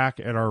first crack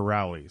at our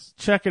rallies.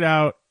 Check it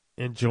out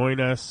and join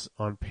us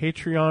on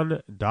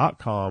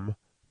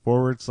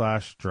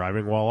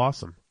patreon.com/driving while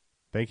awesome.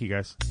 Thank you,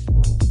 guys.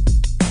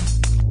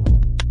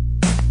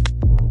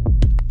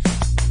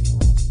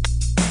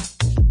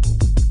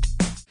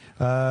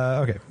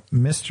 Okay.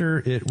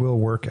 Mr. It Will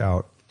Work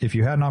Out. If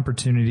you had an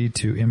opportunity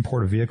to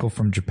import a vehicle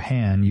from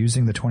Japan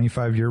using the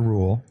 25-year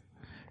rule,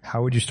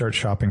 how would you start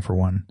shopping for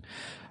one?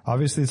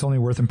 Obviously, it's only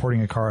worth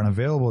importing a car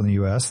unavailable in the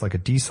U.S., like a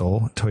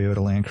diesel, Toyota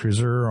Land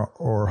Cruiser,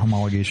 or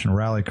homologation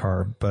rally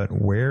car. But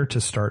where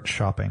to start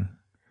shopping?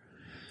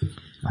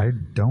 I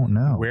don't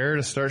know. Where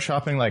to start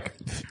shopping? Like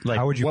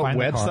how would you what find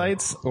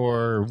websites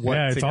or what?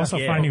 Yeah, it's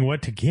also finding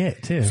what to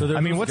get too. So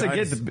I mean, what to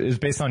get is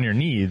based on your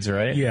needs,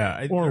 right?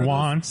 Yeah. Or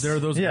wants. There are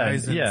those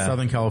guys in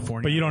Southern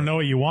California. But you don't know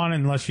what you want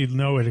unless you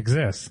know it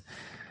exists.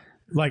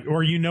 Like,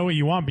 or you know what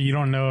you want, but you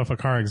don't know if a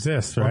car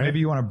exists, right? Or maybe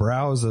you want to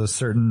browse a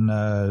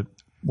certain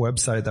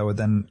website that would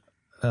then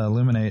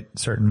illuminate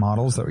certain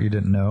models that you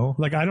didn't know.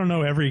 Like, I don't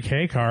know every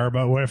K car,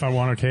 but what if I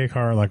want a K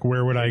car? Like,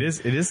 where would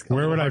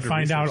where would I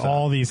find out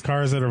all these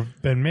cars that have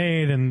been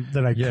made and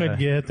that I could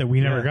get that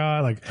we never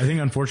got? Like, I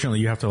think unfortunately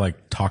you have to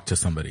like talk to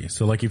somebody.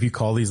 So like if you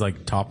call these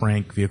like top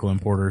rank vehicle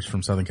importers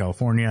from Southern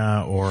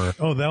California or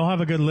they'll have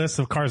a good list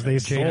of cars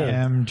they've sold.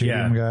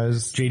 JDM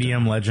guys.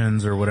 JDM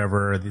Legends or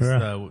whatever.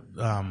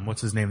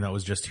 What's his name that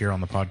was just here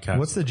on the podcast?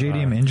 What's the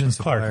JDM engine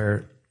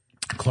supplier?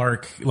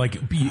 Clark, like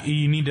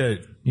you need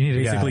to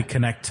basically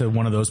connect to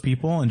one of those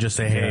people and just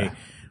say, hey,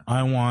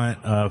 I want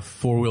a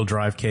 4-wheel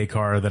drive K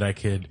car that I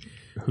could.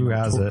 Who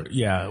has it?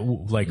 Yeah.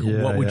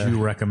 What would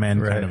you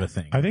recommend kind of a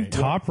thing? I think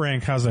Top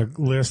Rank has a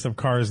list of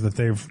cars that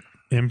they've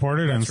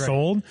imported and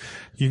sold.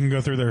 You can go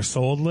through their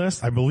sold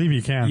list. I believe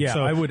you can. Yeah,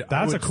 so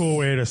that's a cool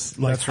way to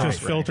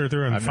filter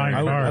through and find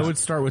cars. I would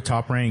start with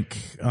Top Rank.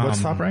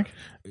 What's Top Rank?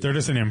 They're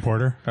just an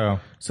importer.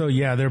 Oh. So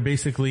yeah, they're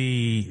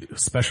basically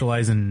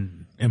specialize in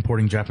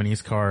importing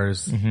Japanese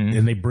cars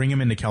and they bring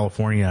them into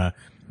California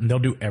and they'll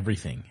do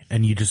everything.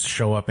 And you just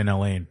show up in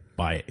LA and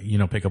buy it,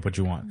 pick up what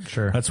you want.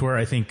 Sure. That's where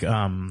I think,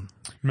 Matt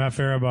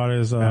Farah bought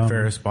his,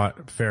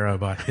 Farah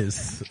bought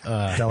his,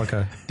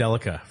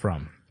 Delica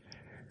from.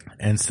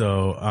 And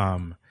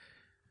so,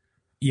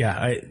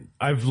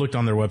 I've looked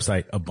on their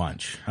website a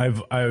bunch.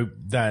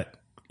 That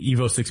Evo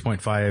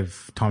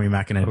 6.5 Tommy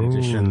Mackinnon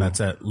edition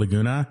that's at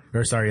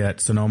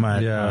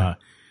Sonoma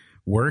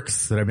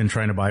Works that I've been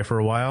trying to buy for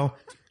a while.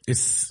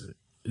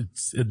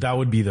 That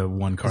would be the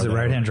one car. Is it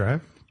right-hand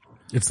drive?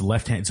 It's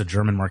left-hand. It's a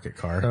German market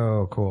car.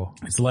 Oh, cool.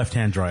 It's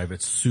left-hand drive.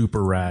 It's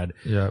super rad.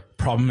 Yeah.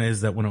 Problem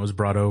is that when it was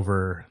brought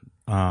over,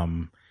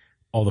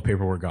 all the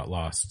paperwork got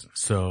lost.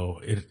 So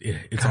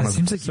it's on a,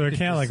 so it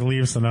can't like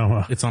leave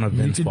Sonoma. It's on a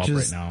VIN swap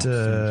right now.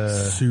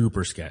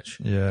 Super sketch.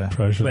 Yeah.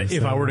 But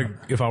if I were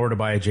to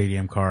buy a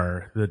JDM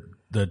car, the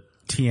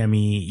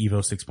TME Evo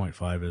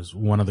 6.5 is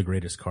one of the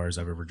greatest cars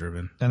I've ever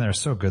driven. And they're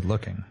so good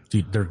looking.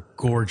 Dude, they're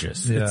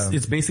gorgeous. Yeah.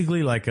 It's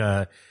basically like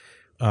a,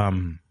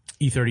 E30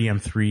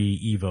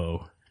 M3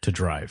 Evo to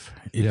drive.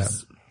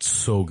 It's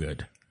so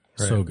good.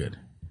 Right. So good.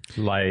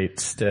 Light,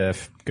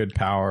 stiff, good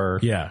power.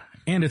 Yeah.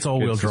 And it's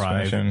all-wheel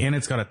drive. Suspension. And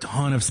it's got a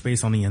ton of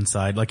space on the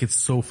inside. Like, it's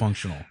so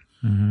functional.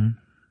 Mm-hmm.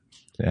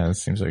 Yeah, that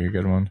seems like a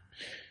good one.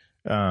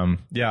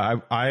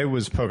 I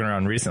was poking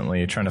around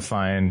recently trying to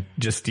find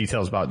just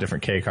details about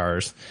different K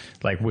cars,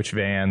 like which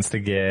vans to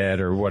get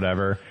or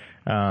whatever.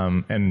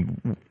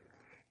 And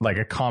like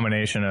a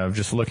combination of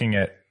just looking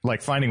at,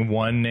 like finding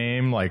one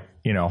name, like,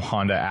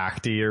 Honda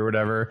Acti or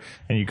whatever,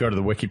 and you go to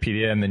the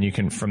Wikipedia and then you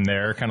can from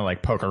there kind of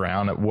like poke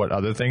around at what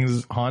other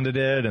things Honda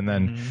did. And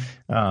then,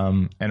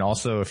 and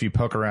also if you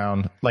poke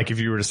around, like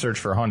if you were to search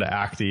for Honda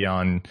Acti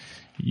on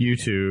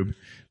YouTube,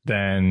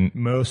 then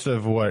most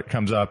of what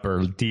comes up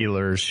are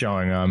dealers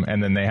showing them,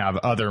 and then they have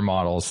other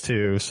models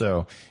too.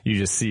 So you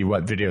just see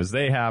what videos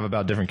they have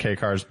about different K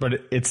cars, but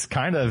it's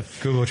kind of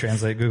Google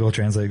Translate. There's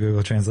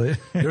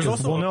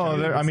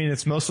also,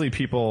 it's mostly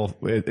people,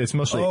 it's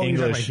mostly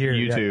English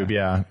YouTube.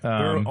 Yeah.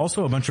 There are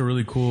also a bunch of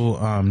really cool,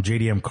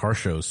 JDM car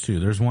shows too.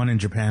 There's one in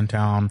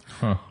Japantown.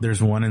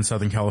 There's one in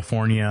Southern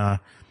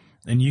California.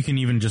 And you can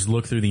even just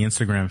look through the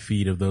Instagram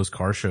feed of those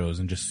car shows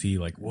and just see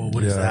like, whoa,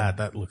 what is that?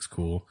 That looks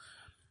cool.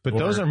 But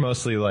those are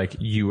mostly like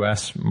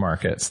U.S.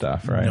 market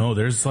stuff, right? No,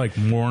 there's like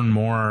more and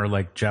more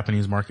like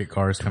Japanese market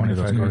cars coming to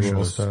those car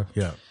shows. Stuff.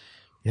 Yeah.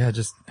 Yeah,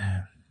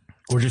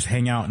 or just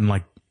hang out in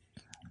like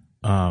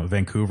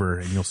Vancouver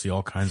and you'll see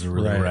all kinds of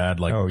really rad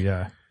like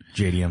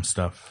JDM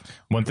stuff.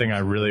 One thing I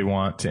really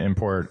want to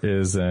import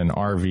is an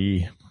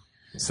RV.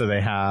 So they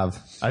have,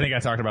 I think I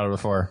talked about it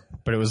before,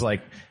 but it was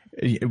like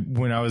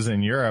when I was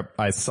in Europe,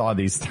 I saw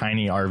these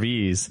tiny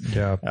RVs.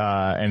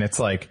 Yeah. And it's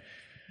like,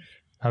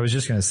 I was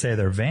just going to say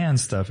their van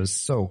stuff is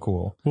so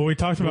cool. Well, we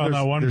talked about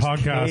that one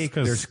podcast.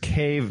 There's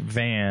cave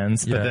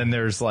vans, but then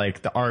there's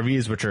like the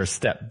RVs, which are a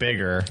step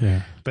bigger,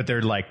 but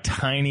they're like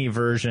tiny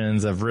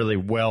versions of really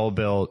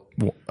well-built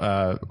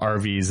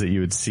RVs that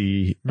you would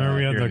see here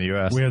in the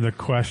U.S. We had the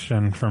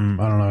question from,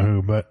 I don't know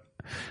who, but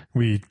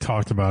we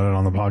talked about it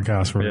on the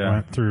podcast where we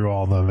went through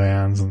all the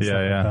vans and stuff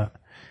like that.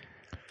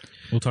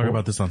 We'll talk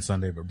about this on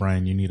Sunday, but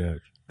Brian, you need a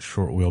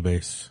short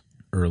wheelbase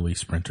early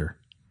Sprinter.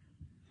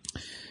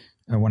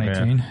 A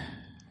 118.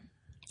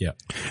 Yeah.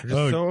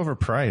 They're so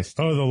overpriced.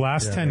 Oh, the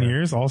last 10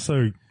 years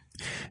also,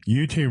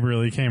 YouTube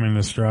really came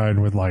into stride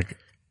with like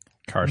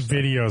car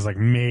videos like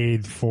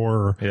made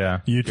for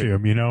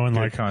YouTube, you know, and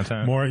like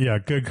content. More,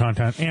 good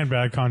content and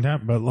bad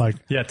content, but like,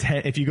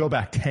 if you go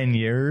back 10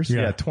 years,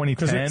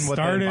 2010, what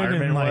the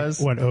environment was.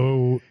 What,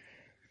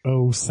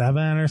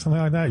 07 or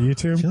something like that,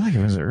 YouTube? I feel like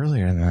it was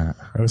earlier than that.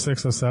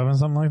 06, 07,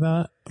 something like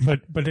that.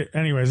 But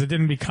anyways, it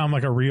didn't become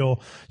like a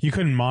real, you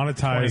couldn't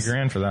monetize.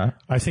 $20,000 for that.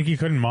 I think you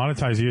couldn't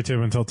monetize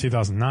YouTube until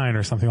 2009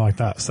 or something like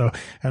that. So,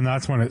 and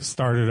that's when it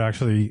started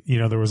actually, you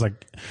know, there was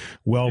like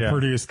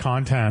well-produced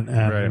content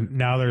and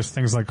now there's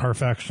things like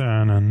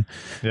Carfection and,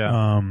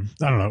 I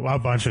don't know, a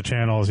bunch of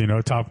channels, you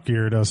know, Top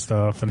Gear does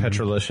stuff and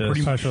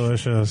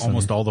Petrolicious.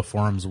 Almost all the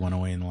forums went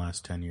away in the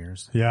last 10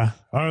 years. Yeah.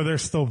 Oh, they're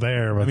still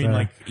there, but I mean,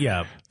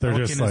 they're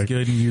Pelican just like is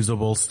good and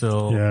usable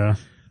still. Yeah.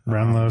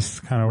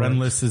 Renless kind of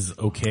Renless is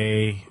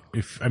okay.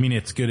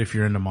 It's good if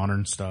you're into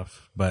modern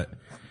stuff, but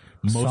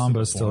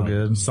Samba's still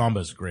good.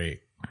 Samba's great.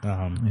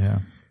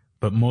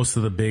 But most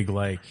of the big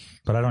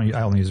but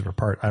I only use it for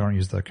part. I don't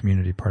use the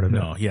community part of it.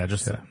 No,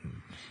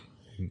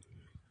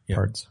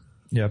 parts.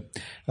 Yeah.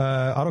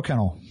 Auto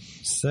Kennel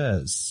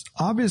says,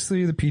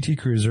 obviously the PT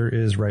Cruiser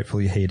is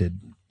rightfully hated.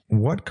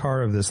 What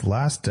car of this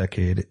last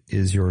decade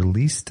is your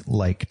least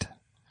liked?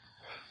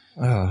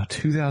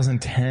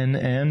 2010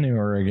 and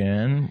newer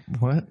again.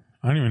 What?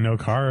 I don't even know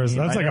cars.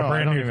 That's like a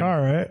brand new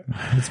car, right?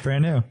 It's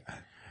brand new.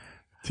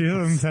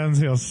 2010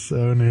 feels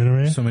so new to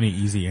me. So many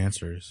easy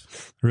answers.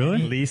 Really?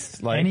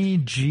 Least like any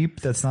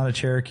Jeep that's not a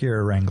Cherokee or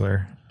a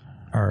Wrangler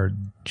are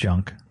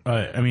junk.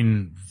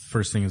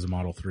 First thing is a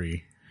Model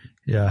 3.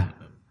 Yeah.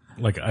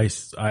 Like I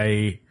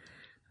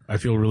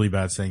feel really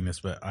bad saying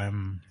this, but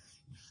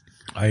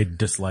I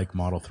dislike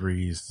Model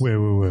 3s.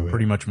 Wait.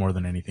 Pretty much more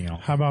than anything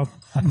else. How about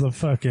the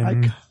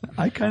fucking...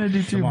 I kind of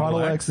do too.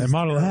 Model X is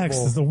Model X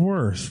is the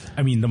worst.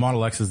 I mean, the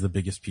Model X is the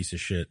biggest piece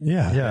of shit.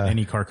 Yeah.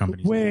 Any car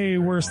company. Way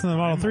worse than the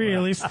Model 3.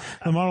 At least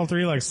the Model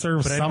 3 like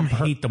serves but some I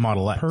don't hate the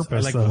Model X.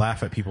 Purpose. I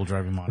laugh at people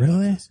driving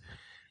Model X's.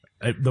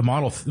 The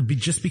Model,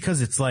 just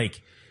because it's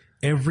like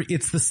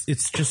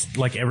it's just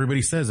like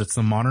everybody says, it's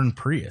the modern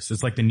Prius.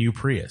 It's like the new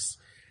Prius.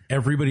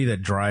 Everybody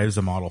that drives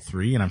a Model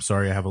 3, and I'm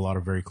sorry, I have a lot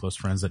of very close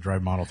friends that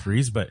drive Model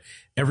 3s, but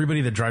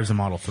everybody that drives a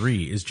Model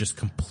 3 is just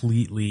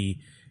completely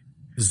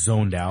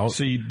zoned out.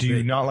 So do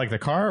you not like the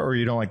car or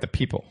you don't like the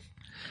people?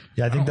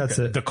 Yeah, I think that's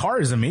it. The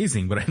car is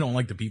amazing, but I don't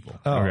like the people.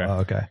 Oh,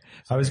 okay.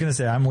 I was going to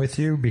say I'm with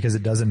you because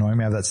it does annoy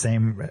me. I have that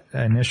same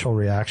initial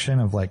reaction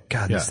of like,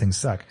 God, these things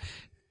suck.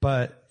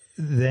 But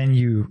then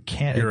you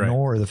can't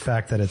ignore the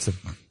fact that it's a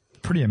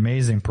pretty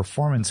amazing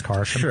performance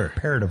car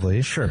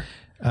comparatively. Sure.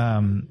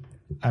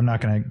 I'm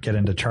not going to get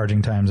into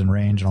charging times and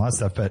range and all that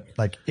stuff, but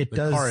like the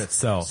car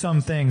itself,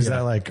 some things that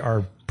like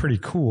are pretty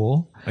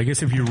cool. I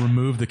guess if you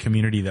remove the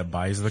community that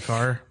buys the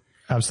car,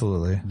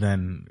 absolutely,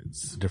 then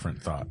it's a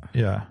different thought.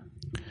 Yeah.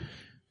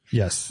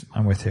 Yes,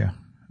 I'm with you.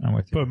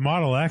 But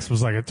Model X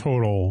was like a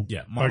total,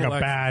 like a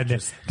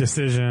bad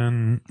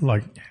decision,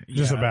 like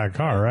just a bad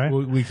car, right?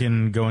 We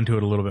can go into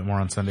it a little bit more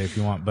on Sunday if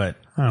you want, but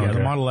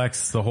the Model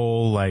X, the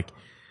whole like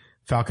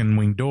Falcon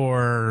wing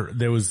door,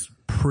 there was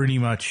pretty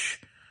much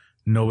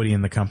nobody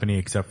in the company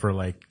except for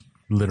like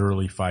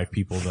literally 5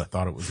 people that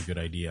thought it was a good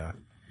idea.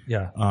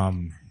 Yeah.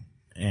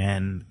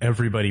 And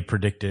everybody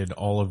predicted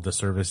all of the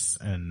service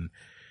and,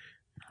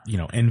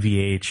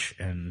 NVH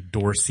and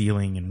door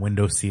sealing and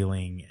window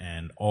sealing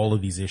and all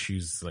of these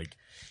issues, like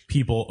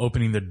people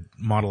opening the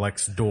Model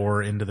X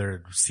door into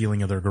their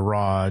ceiling of their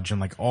garage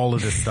and like all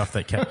of this stuff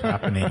that kept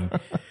happening.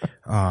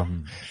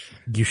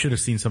 You should have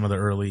seen some of the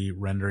early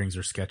renderings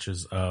or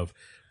sketches of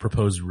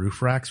proposed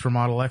roof racks for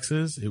Model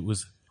X's. It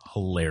was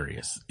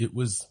hilarious. It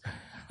was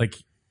like,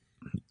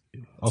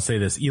 I'll say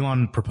this,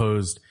 Elon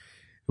proposed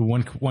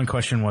one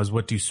question was,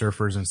 what do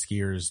surfers and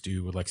skiers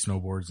do with like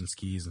snowboards and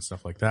skis and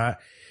stuff like that?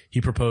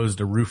 He proposed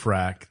a roof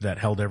rack that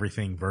held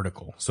everything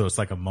vertical. So it's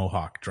like a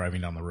mohawk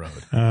driving down the road.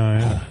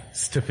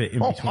 To fit in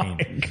between.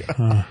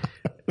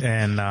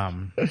 And, I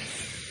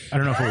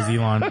don't know if it was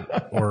Elon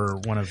or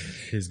one of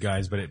his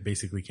guys, but it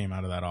basically came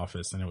out of that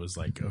office and it was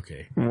like,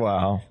 okay.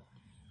 Wow.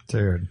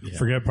 Dude. Yeah.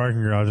 Forget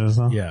parking garages,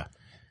 huh? Yeah.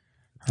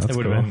 It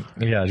would have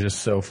been, just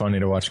so funny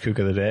to watch Kook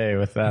of the Day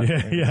with that.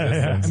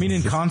 Yeah. I mean,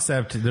 in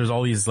concept, there's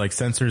all these like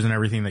sensors and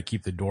everything that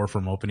keep the door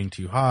from opening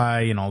too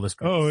high and all this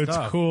stuff. Oh, it's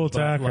cool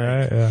tech,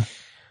 right? Yeah.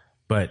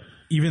 But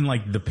even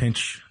like the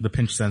pinch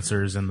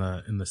sensors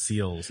and the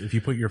seals, if you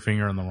put your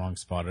finger in the wrong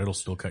spot, it'll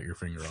still cut your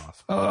finger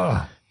off.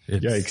 Oh,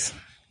 yikes.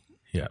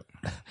 Yeah.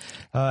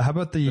 How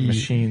about the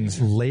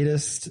machine's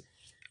latest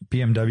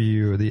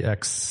BMW, the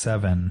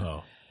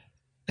X7,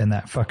 and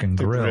that fucking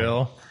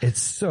grill. It's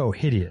so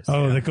hideous.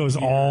 Oh, that goes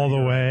all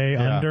the way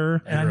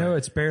under. And I know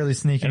it's barely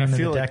sneaking into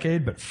the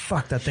decade, but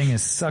fuck, that thing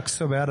sucks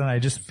so bad, and I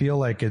just feel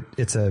like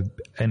it's an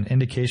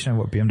indication of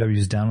what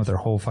BMW's done with their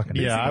whole fucking.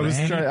 Yeah, I was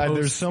trying.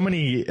 There's so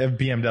many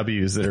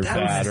BMWs that are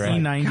bad, right?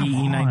 E90,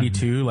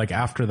 E92, like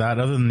after that,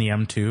 other than the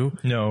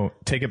M2. No,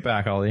 take it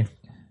back, Ollie.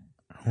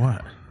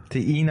 What?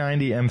 The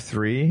E90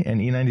 M3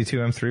 and E92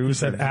 M3 was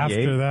said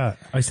after that.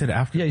 I said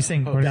after. Yeah, you're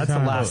saying that's the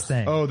last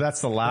thing. Oh, that's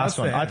the last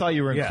one. I thought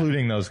you were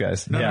including those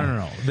guys.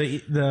 No.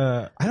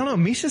 The I don't know.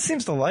 Misha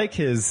seems to like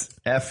his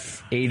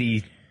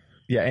F80.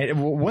 Yeah,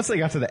 once they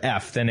got to the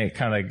F, then it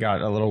kind of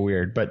got a little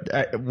weird. But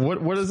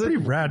what is it? Pretty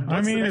rad. I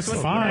mean, it's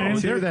fine.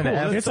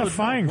 It's a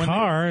fine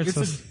car.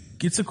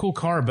 It's a cool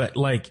car, but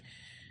like,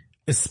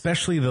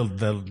 especially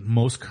the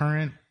most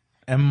current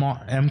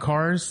M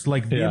cars,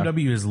 like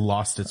BMW has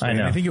lost its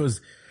way. I think it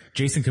was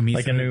Jason Cammisa,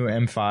 like a new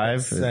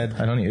M5 said,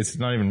 it's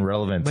not even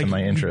relevant to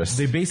my interest.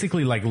 They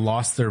basically like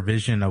lost their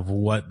vision of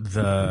what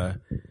the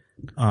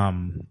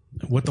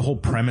whole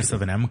premise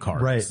of an M car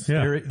is. Right.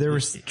 Yeah. They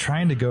were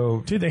trying to go.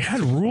 Dude, they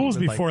had rules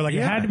before. It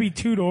had to be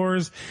 2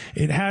 doors.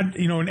 It had,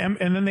 an M,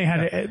 and then they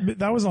had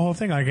that was the whole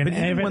thing. Like but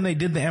even when they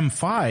did the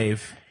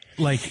M5,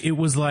 like it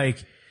was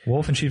like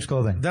wolf in sheep's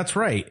clothing. That's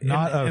right.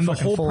 Not and the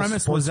whole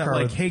premise was that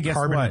like, hey, guess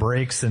carbon what?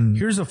 Brakes and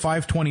here's a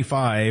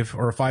 525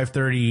 or a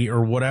 530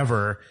 or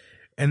whatever.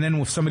 And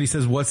then if somebody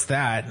says, what's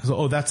that?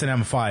 So, that's an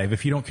M5.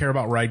 If you don't care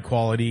about ride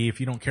quality,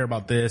 if you don't care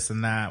about this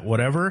and that,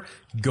 whatever,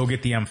 go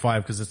get the M5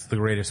 because it's the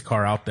greatest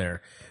car out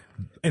there.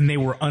 And they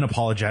were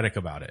unapologetic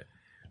about it.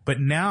 But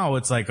now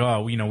it's like,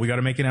 we got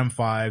to make an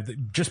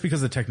M5 just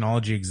because the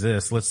technology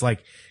exists. Let's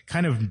like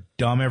kind of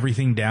dumb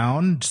everything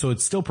down so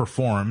it still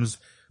performs.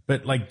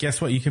 But like,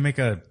 guess what? You can make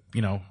a,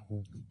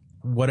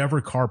 whatever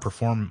car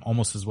perform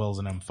almost as well as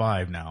an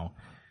M5 now.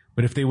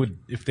 But if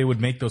they would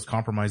make those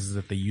compromises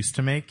that they used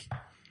to make,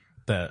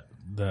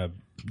 the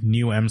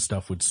new M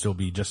stuff would still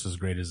be just as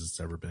great as it's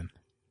ever been.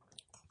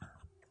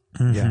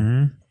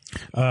 Mm-hmm.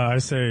 Yeah. I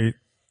say,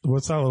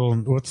 what's the little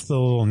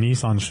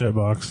Nissan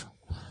shitbox?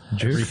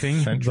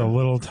 Everything? The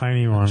little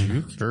tiny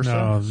one.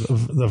 Versa?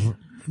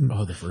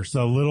 No, the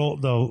Versa.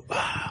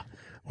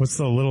 What's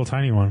the little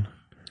tiny one?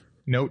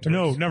 Note.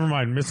 No, never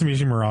mind.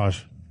 Mitsubishi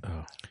Mirage.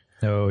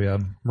 Oh yeah.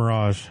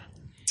 Mirage.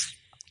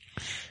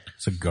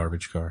 It's a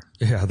garbage car.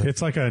 Yeah.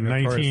 It's like a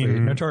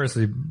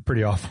notoriously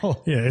pretty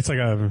awful. Yeah, it's like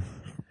a,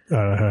 I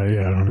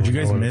don't know. Would you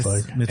guys miss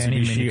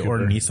Mitsubishi or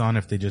Nissan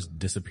if they just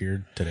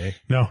disappeared today?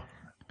 No.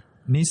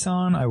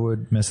 Nissan, I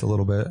would miss a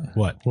little bit.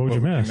 What would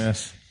you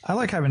miss? I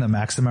like having the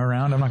Maxima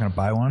around. I'm not going to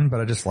buy one, but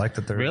I just like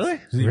that they're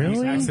really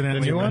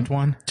accidentally rent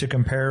one to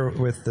compare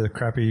with the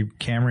crappy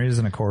Camrys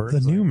and Accords.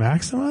 The new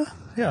Maxima?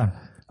 Yeah.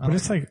 But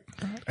it's like,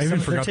 I even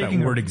forgot that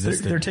word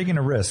existed. They're taking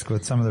a risk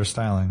with some of their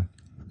styling.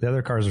 The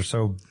other cars are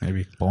so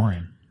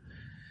boring.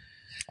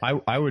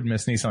 I would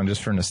miss Nissan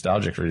just for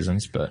nostalgic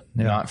reasons, but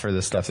not for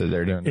the stuff that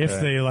they're doing.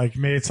 If they like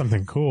made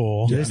something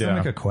cool. Do they still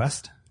make a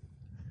Quest?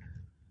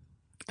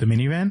 The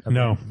minivan?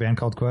 No. Van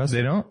called Quest?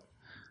 They don't?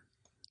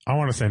 I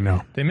want to say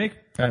no. They make,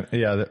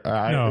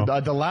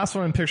 the last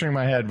one I'm picturing in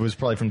my head was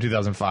probably from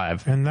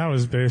 2005. And that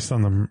was based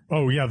on the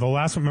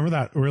last one. Remember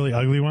that really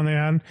ugly one they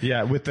had?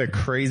 Yeah, with the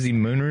crazy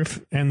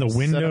moonroof. And the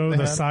window,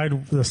 the side.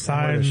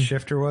 Where the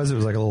shifter was, it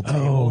was like a little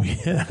table. Oh,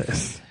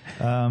 yes.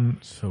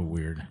 So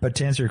weird. But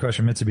to answer your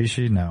question,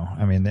 Mitsubishi, no.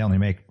 I mean, they only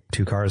make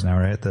 2 cars now,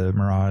 right? The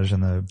Mirage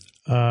and the...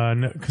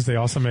 no, because they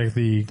also make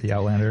the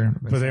Outlander.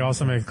 But they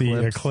also make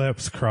the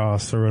Eclipse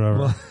Cross or whatever.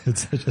 Well,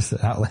 it's just an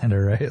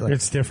Outlander, right?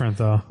 It's different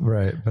though.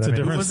 Right. But it's a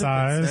different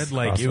size.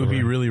 Said, it would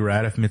be really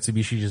rad if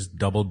Mitsubishi just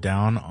doubled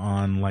down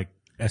on like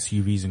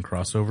SUVs and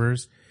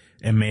crossovers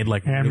and made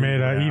like handmade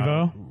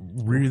Evo.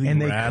 Really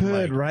and rad, they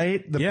could,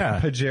 right? The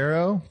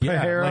Pajero?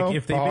 Like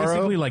if they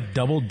basically like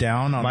doubled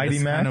down on Mighty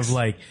this Max? kind of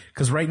like,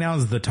 cause right now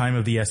is the time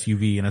of the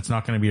SUV and it's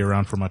not going to be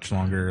around for much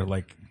longer,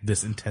 like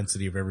this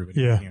intensity of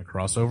everybody making a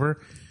crossover.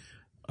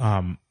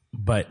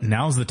 But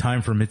now's the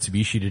time for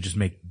Mitsubishi to just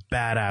make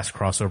badass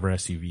crossover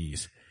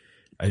SUVs.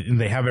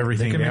 And they have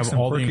everything. They have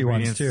all the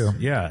ingredients too.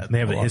 Yeah. They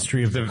have the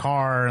history of the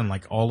car and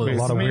like all of a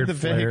lot of weird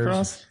flares.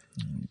 Cross?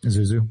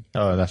 Isuzu.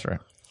 Oh, that's right.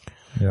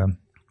 Yeah.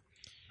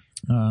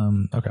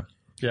 Okay.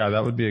 Yeah,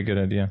 that would be a good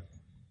idea.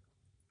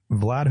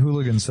 Vlad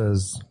Hooligan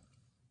says,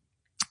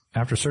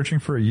 after searching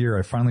for a year,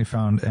 I finally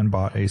found and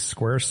bought a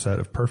square set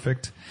of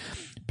perfect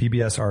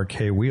BBS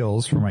RK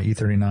wheels for my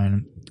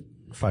E39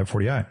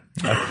 540i.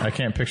 I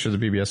can't picture the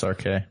BBS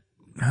RK.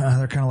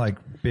 They're kind of like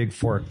big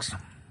forks.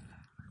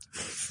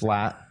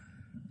 Flat.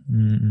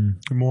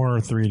 More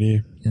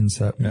 3D.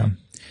 Inset, yeah.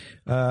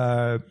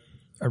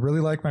 I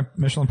really like my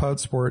Michelin Pilot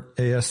Sport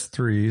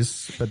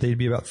AS3s, but they'd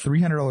be about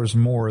 $300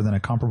 more than a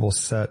comparable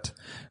set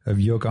of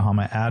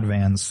Yokohama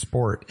Advance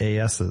Sport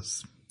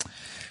ASs.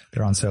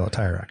 They're on sale at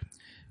Tire Rack.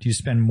 Do you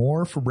spend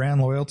more for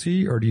brand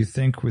loyalty, or do you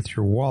think with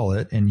your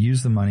wallet and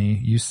use the money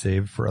you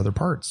save for other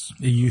parts?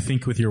 You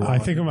think with your wallet.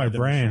 I think of my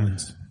brain.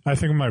 I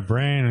think of my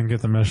brain and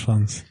get the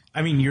Michelins.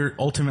 I mean, you're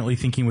ultimately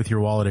thinking with your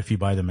wallet if you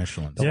buy the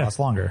Michelin. They'll last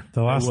longer.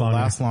 They'll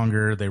last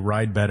longer. They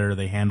ride better.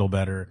 They handle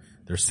better.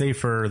 They're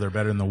safer. They're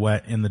better in the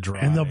wet, in the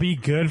dry. And they'll be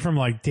good from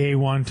like day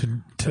one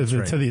to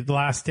the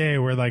last day,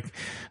 where like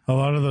a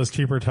lot of those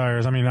cheaper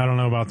tires. I mean, I don't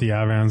know about the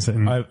Advans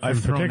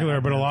in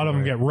particular, but a lot of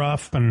them get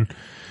rough and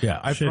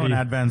I've thrown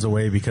Advans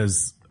away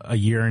because a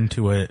year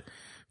into it,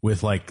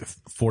 with like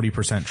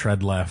 40%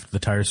 tread left, the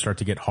tires start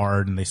to get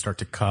hard and they start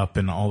to cup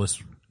and all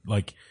this.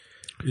 Like,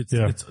 it's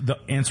the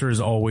answer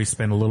is always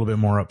spend a little bit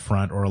more up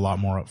front or a lot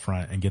more up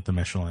front and get the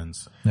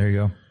Michelins. There you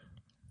go.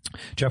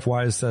 Jeff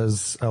Wise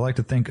says, I like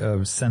to think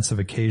of sense of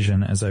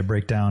occasion as a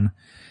breakdown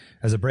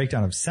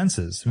of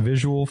senses: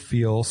 visual,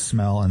 feel,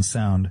 smell, and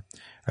sound.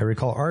 I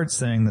recall Art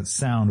saying that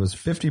sound was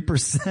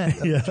 50%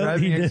 of the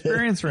driving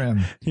experience for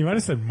him. He might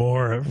have said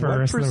more at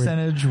first. What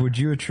percentage would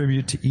you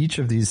attribute to each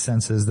of these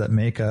senses that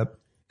make up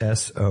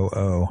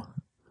SOO?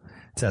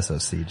 It's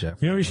SOC,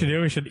 Jeff. You know what we should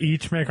do? We should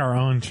each make our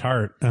own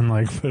chart and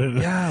like put it.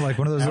 Yeah, like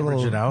one of those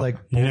little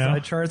like bullseye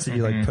charts that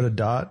you like put a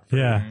dot.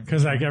 Yeah,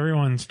 because like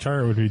everyone's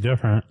chart would be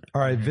different.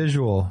 All right,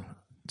 visual.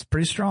 It's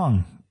pretty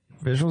strong.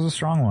 Visual's a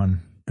strong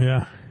one.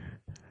 Yeah.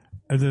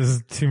 This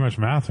is too much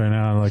math right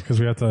now, like, because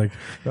we have to like.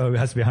 Oh, it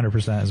has to be 100%.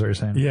 Is what you're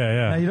saying? Yeah,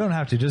 yeah. No, you don't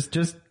have to.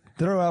 Just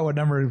throw out what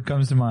number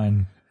comes to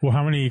mind. Well,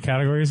 how many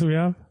categories do we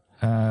have?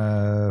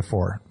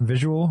 4: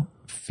 visual,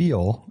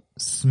 feel,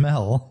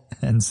 smell,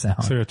 and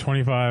sound. So you're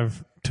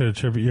 25 to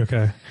attribute.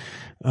 Okay.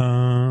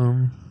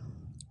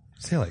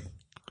 Say like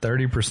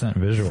 30%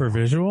 visual. For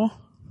visual?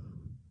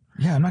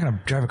 Yeah, I'm not going to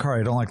drive a car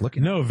I don't like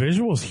looking at. No,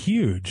 visual's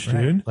huge,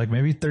 Right. dude. Like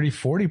maybe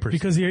 30-40%.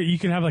 Because you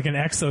can have like an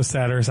exo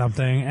set or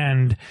something,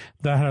 and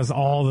that has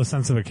all the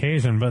sense of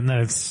occasion, but then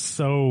it's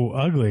so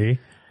ugly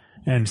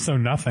and so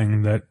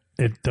nothing that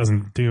it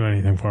doesn't do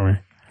anything for me.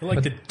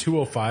 Like the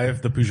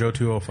 205, the Peugeot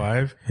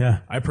 205. Yeah.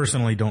 I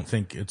personally don't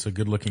think it's a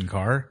good looking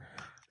car.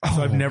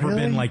 So I've never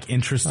been like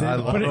interested. I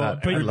love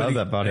that. I love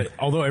that body.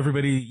 Although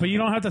everybody, But you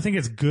don't have to think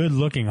it's good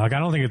looking. Like, I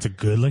don't think it's a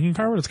good looking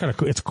car, but it's kind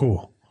of it's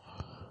cool.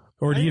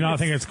 Or do you not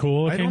think it's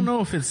cool looking? I don't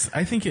know if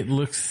I think it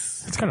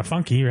looks. It's kind of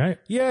funky, right?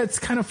 Yeah, it's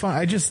kind of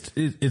fun.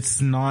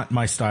 It's not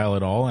my style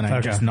at all, and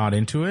I'm just not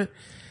into it.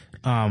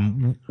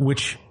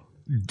 Which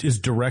is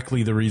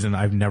directly the reason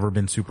I've never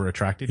been super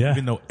attracted,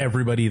 even though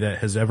everybody that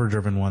has ever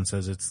driven one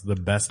says it's the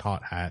best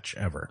hot hatch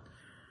ever.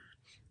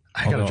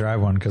 I got to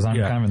drive one because I'm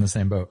kind of in the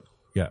same boat.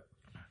 Yeah.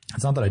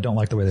 It's not that I don't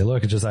like the way they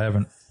look. It's just I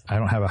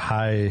don't have a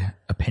high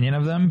opinion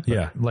of them.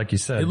 But like you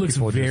said, it looks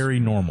very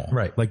normal.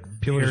 Right. Like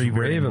people very, just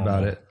rave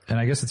about it. And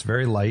I guess it's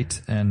very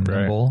light and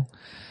nimble.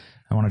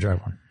 I want to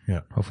drive one. Yeah.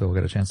 Hopefully we'll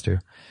get a chance to.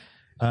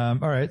 All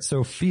right.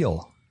 So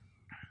feel.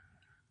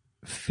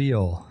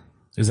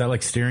 Is that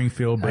like steering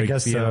feel, brake feel,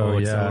 so,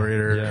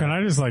 accelerator? Yeah. Can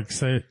I just like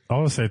say,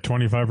 I'll say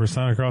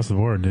 25% across the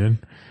board, dude.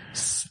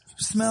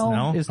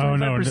 Smell is 25%. Oh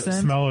no,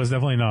 smell is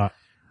definitely not.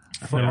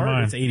 For Never art,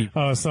 mind. it's 80.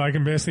 Oh, so I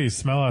can basically,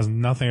 smell has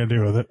nothing to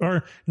do with it.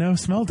 Or no,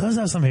 smell does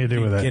have something to do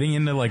with it. Getting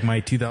into like my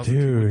 2002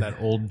 Dude. with that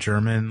old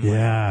German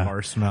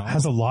car smell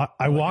has a lot.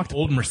 I walked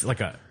old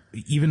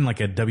even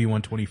like a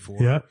W124.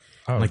 Yeah.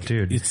 Oh, like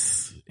dude.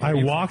 I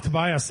walked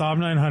by a Saab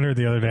 900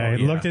 the other day,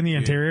 looked in the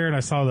interior, and I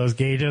saw those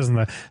gauges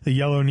and the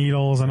yellow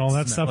needles and all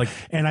that stuff.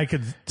 And I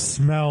could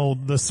smell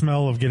the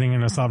smell of getting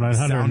in a Saab 900.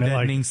 Sound and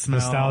deadening smell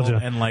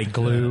nostalgia. and like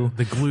glue,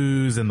 the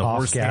glues and the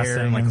horsehair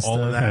and like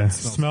all of that. Yeah. It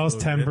Smells so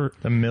 10 good.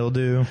 The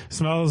mildew.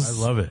 Smells.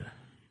 I love it.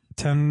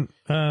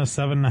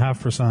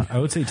 7.5%. I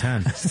would say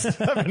 10.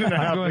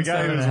 7.5. The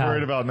guy who's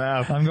worried about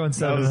math. I'm going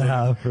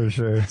 7.5 for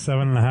sure.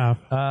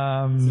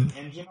 7.5.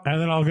 And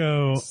then I'll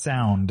go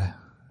Sound.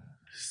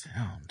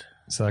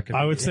 So that could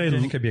I would say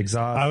it could be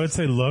exhaust. I would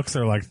say looks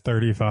are like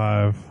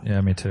 35.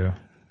 Yeah, me too.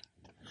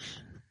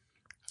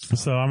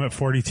 So I'm at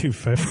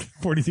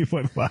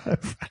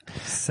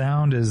 42.5.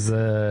 Sound is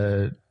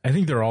I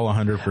think they're all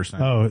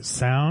 100%. Oh,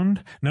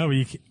 sound? No, but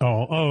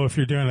if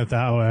you're doing it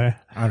that way.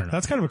 I don't know.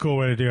 That's kind of a cool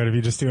way to do it if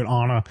you just do it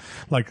on a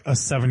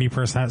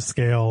 70%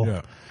 scale.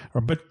 Yeah.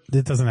 But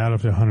it doesn't add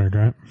up to 100,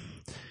 right?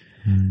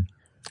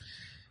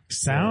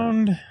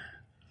 Sound?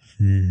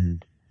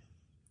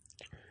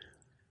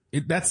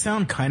 That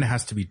sound kind of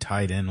has to be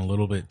tied in a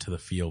little bit to the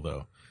feel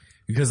though.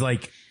 Because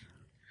like,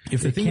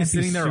 if the thing is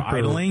sitting there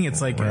idling, it's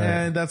like,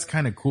 that's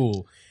kind of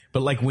cool.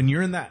 But like when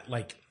you're in that,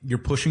 like you're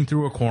pushing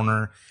through a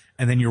corner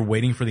and then you're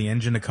waiting for the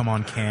engine to come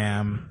on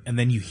cam and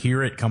then you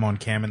hear it come on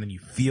cam and then you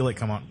feel it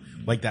come on,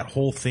 like that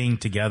whole thing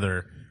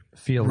together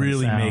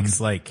really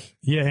makes like,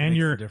 and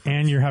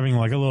you're having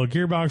like a little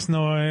gearbox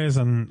noise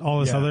and all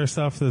this other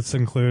stuff that's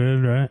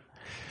included, right?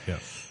 Yeah.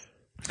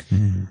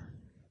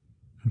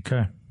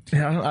 okay.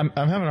 Yeah, I'm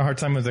having a hard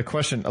time with the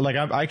question. Like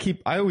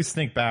I always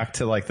think back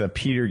to like the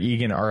Peter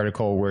Egan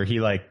article where he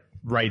like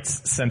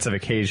writes sense of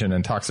occasion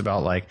and talks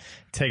about like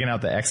taking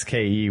out the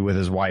XKE with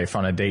his wife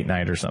on a date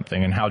night or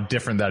something and how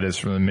different that is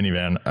from the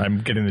minivan.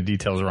 I'm getting the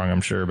details wrong,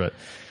 I'm sure, but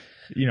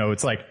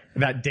it's like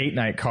that date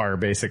night car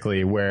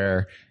basically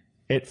where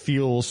it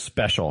feels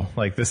special.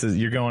 Like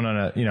you're going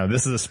on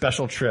this is a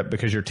special trip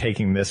because you're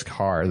taking this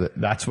car.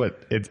 That's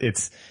what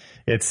it's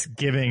it's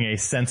giving a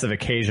sense of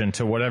occasion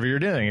to whatever you're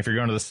doing. If you're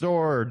going to the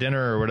store or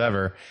dinner or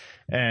whatever.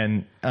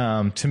 And,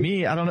 to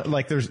me, I don't know,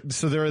 like there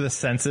are the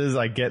senses.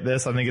 I get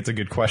this. I think it's a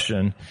good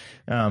question.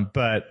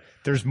 But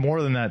there's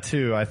more than that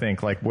too. I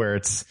think like where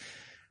it's,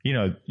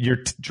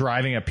 you're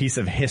driving a piece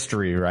of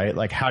history, right?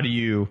 Like how do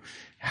you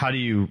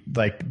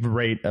like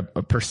rate a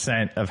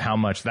percent of how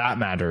much that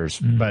matters?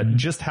 Mm-hmm. But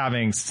just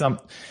having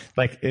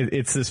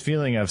it's this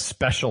feeling of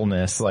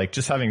specialness, like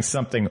just having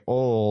something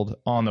old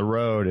on the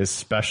road is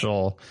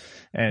special.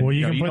 And well,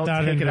 you can put don't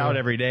that take it out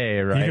every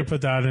day, right? You can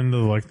put that into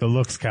like the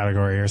looks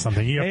category or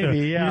something. You have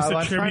Maybe, to,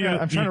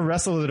 I'm trying to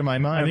wrestle with it in my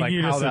mind, like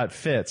how that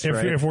fits.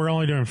 If we're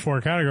only doing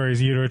 4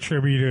 categories, you'd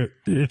attribute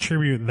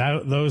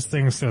those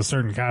things to a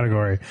certain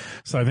category.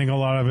 So I think a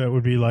lot of it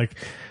would be like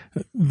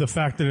the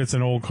fact that it's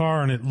an old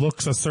car and it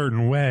looks a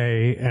certain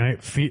way, and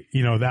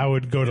that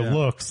would go to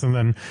looks, and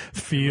then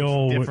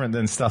feel different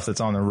than stuff that's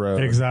on the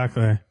road.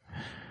 Exactly.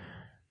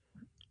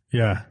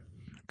 Yeah.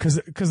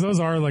 Cause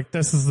those are like,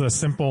 this is the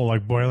simple,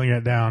 like boiling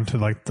it down to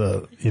like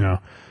the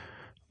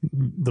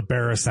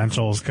bare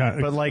essentials kind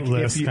of. But like,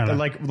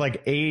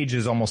 like age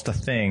is almost a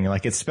thing.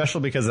 Like it's special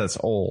because it's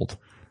old.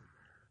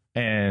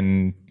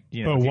 And,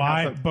 but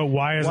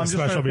why is it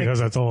special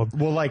because it's old?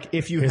 Well, like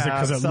if you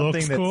have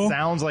something that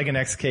sounds like an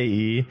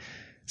XKE,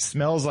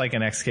 smells like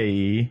an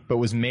XKE, but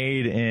was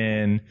made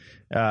in,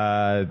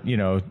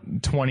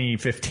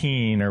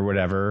 2015 or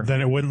whatever. Then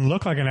it wouldn't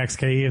look like an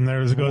XKE, and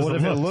there goes what the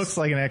if looks. It looks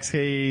like an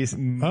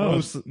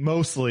XKE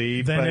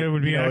mostly? Then it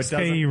would be an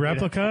XKE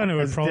replica, and it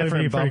would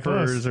probably be pretty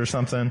close. Or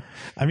something.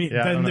 I mean,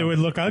 then it would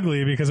look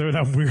ugly because it would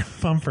have weird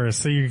bumpers.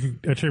 So you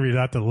can attribute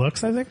that to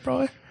looks, I think,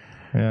 probably.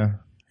 Yeah.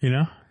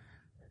 Yeah.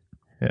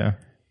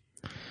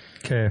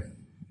 Okay.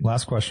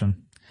 Last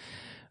question.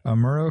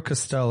 Amuro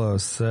Costello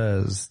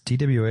says,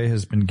 DWA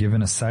has been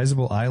given a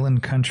sizable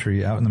island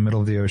country out in the middle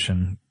of the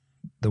ocean.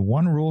 The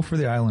one rule for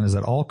the island is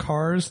that all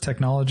cars,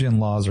 technology, and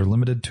laws are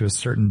limited to a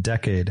certain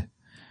decade.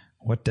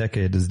 What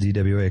decade does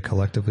DWA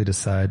collectively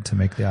decide to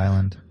make the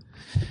island?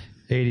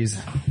 80s.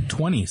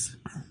 20s.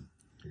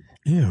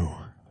 Ew.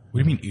 What do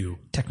you mean, ew?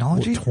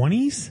 Technology?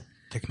 20s?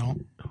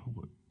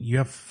 You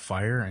have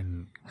fire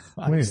and...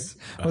 Wait,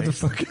 what the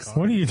fuck?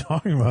 What are you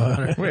talking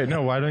about? Wait,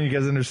 no, why don't you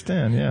guys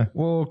understand? Yeah.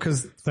 Well,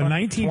 because the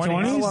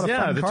 1920s?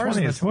 Yeah, the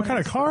 20s. What kind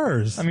of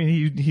cars? I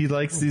mean, he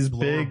likes these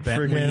big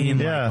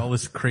friggin', all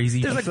this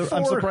crazy...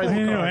 I'm surprised.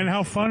 And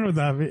how fun would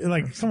that be?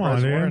 Like, come on,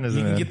 dude.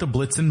 You can get the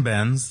Blitz and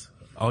Benz.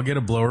 I'll get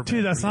a blower.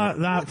 Dude, that's not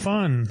that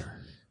fun.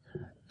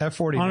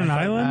 F40 on an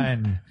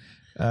island?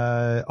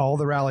 All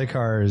the rally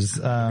cars.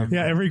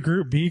 Every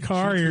Group B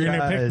car, you're going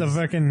to pick the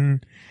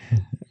fucking...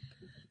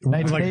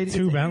 Like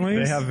 2 Bentleys?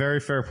 They have very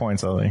fair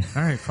points, Ollie.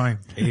 All right, fine.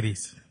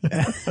 80s.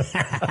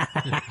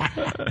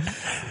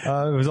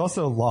 It was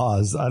also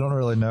laws. I don't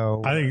really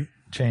know. I think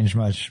changed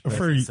much for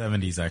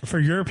 70s actually. For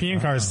European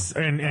cars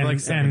and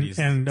like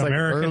and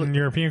American and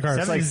European cars.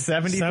 It's like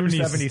 70 through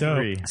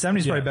 73. 70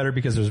 is probably better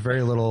because there's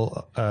very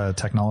little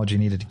technology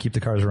needed to keep the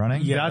cars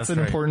running. Yeah, that's an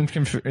important.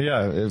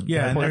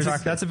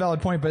 That's a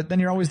valid point. But then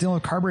you're always dealing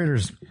with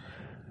carburetors.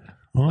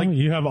 Well,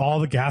 you have all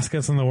the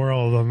gaskets in the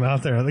world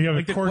out there. You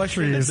have cork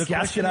trees. The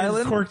gasket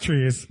island? Cork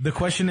trees. The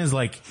question is,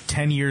 like,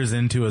 10 years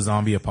into a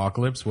zombie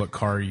apocalypse, what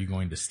car are you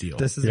going to steal?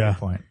 This is a good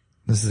point.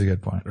 This is a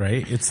good point.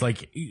 Right? It's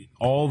like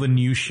all the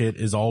new shit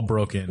is all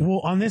broken. Well,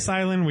 on this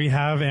island, we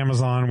have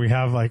Amazon. We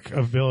have, like,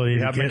 ability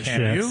to get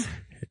shit.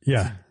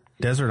 Yeah.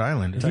 Desert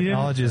island.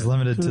 Technology is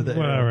limited to the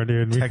whatever,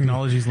 dude.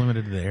 Technology is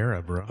limited to the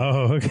era, bro.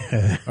 Oh,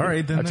 okay. All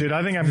right, then. Dude,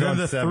 I think I'm going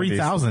the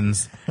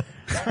 3000s.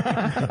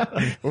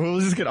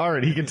 We'll just get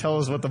Art. He can tell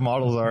us what the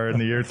models are in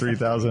the year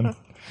 3000. All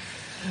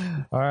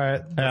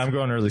right. I'm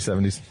going early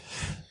 70s.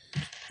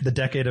 The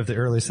decade of the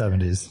early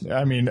 70s.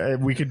 I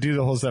mean, we could do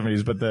the whole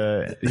 70s, but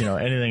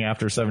anything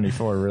after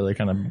 74 really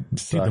kind of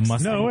sucks. Dude, the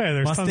Mustang, no way.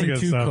 There's Mustang tons of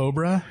good 2 stuff.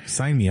 Cobra.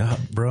 Sign me up,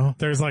 bro.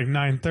 There's like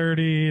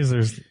 930s.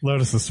 There's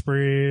Lotus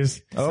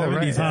Esprits. Oh,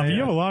 70s. Right. You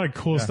have a lot of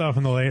cool stuff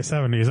in the late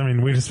 70s. I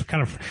mean, we just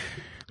kind of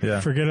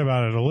forget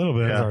about it a little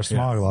bit. Our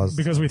smog laws.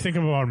 Because we think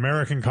about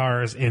American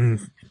cars in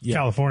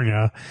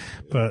California,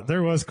 but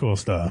there was cool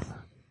stuff.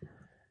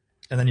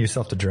 And then you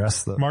still have to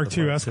dress the Mark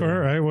II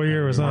Escort, right? What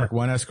year was that? Mark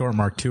 1 Escort,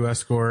 Mark II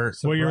Escort.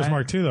 What year was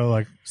Mark II though?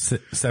 Like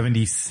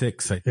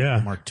 76, I think. Yeah.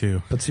 Mark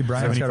II. But see,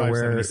 Brian's got to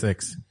wear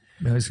 76.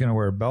 He's going to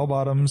wear bell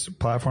bottoms,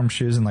 platform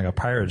shoes, and like a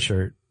pirate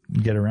shirt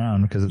and get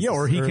around because it's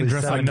or he can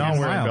dress like I'm not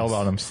wearing bell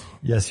bottoms.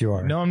 Yes, you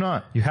are. No, I'm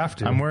not. You have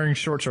to. I'm wearing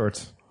short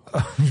shorts.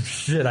 Oh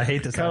shit! I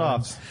hate this.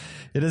 Cut-offs.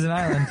 It is an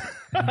island.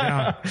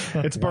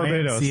 It's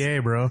Barbados.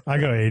 YMCA, bro. I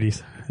go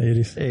 80s.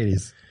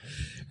 80s.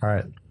 All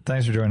right.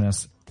 Thanks for joining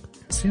us.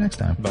 See you next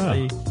time.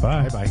 Bye.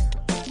 Bye. Bye.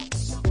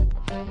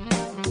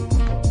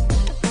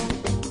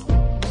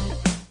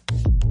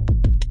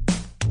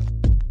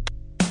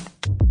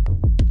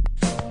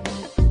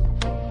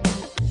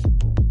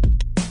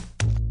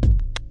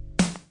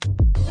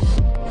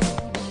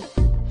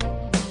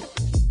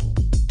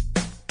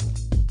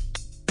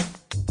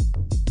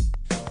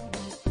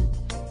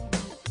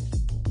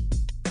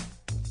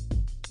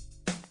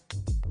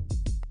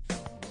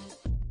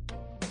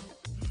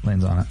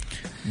 Lane's on it.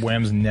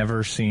 Wham's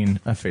never seen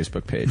a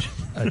Facebook page.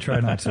 I try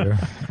not to.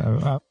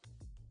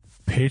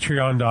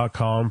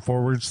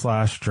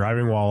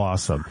 Patreon.com/driving while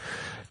awesome.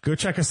 Go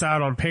check us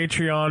out on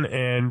Patreon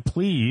and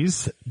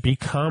please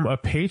become a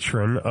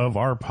patron of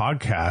our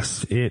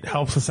podcast. It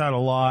helps us out a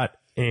lot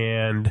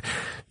and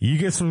you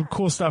get some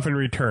cool stuff in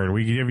return.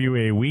 We give you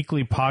a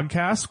weekly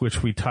podcast,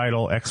 which we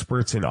title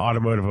Experts in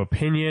Automotive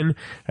Opinion.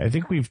 I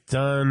think we've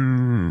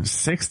done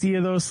 60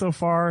 of those so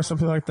far,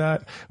 something like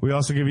that. We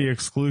also give you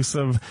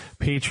exclusive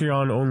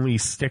Patreon only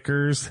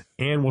stickers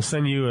and we'll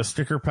send you a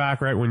sticker pack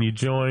right when you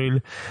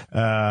join.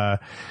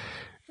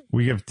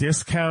 We give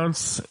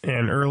discounts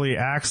and early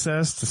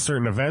access to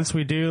certain events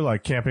we do,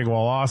 like Camping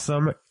While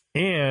Awesome,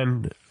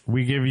 and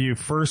we give you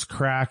first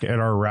crack at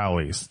our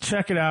rallies.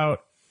 Check it out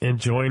and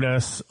join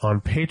us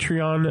on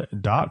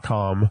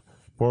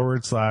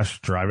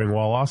patreon.com/driving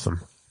while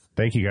awesome.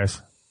 Thank you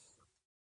guys.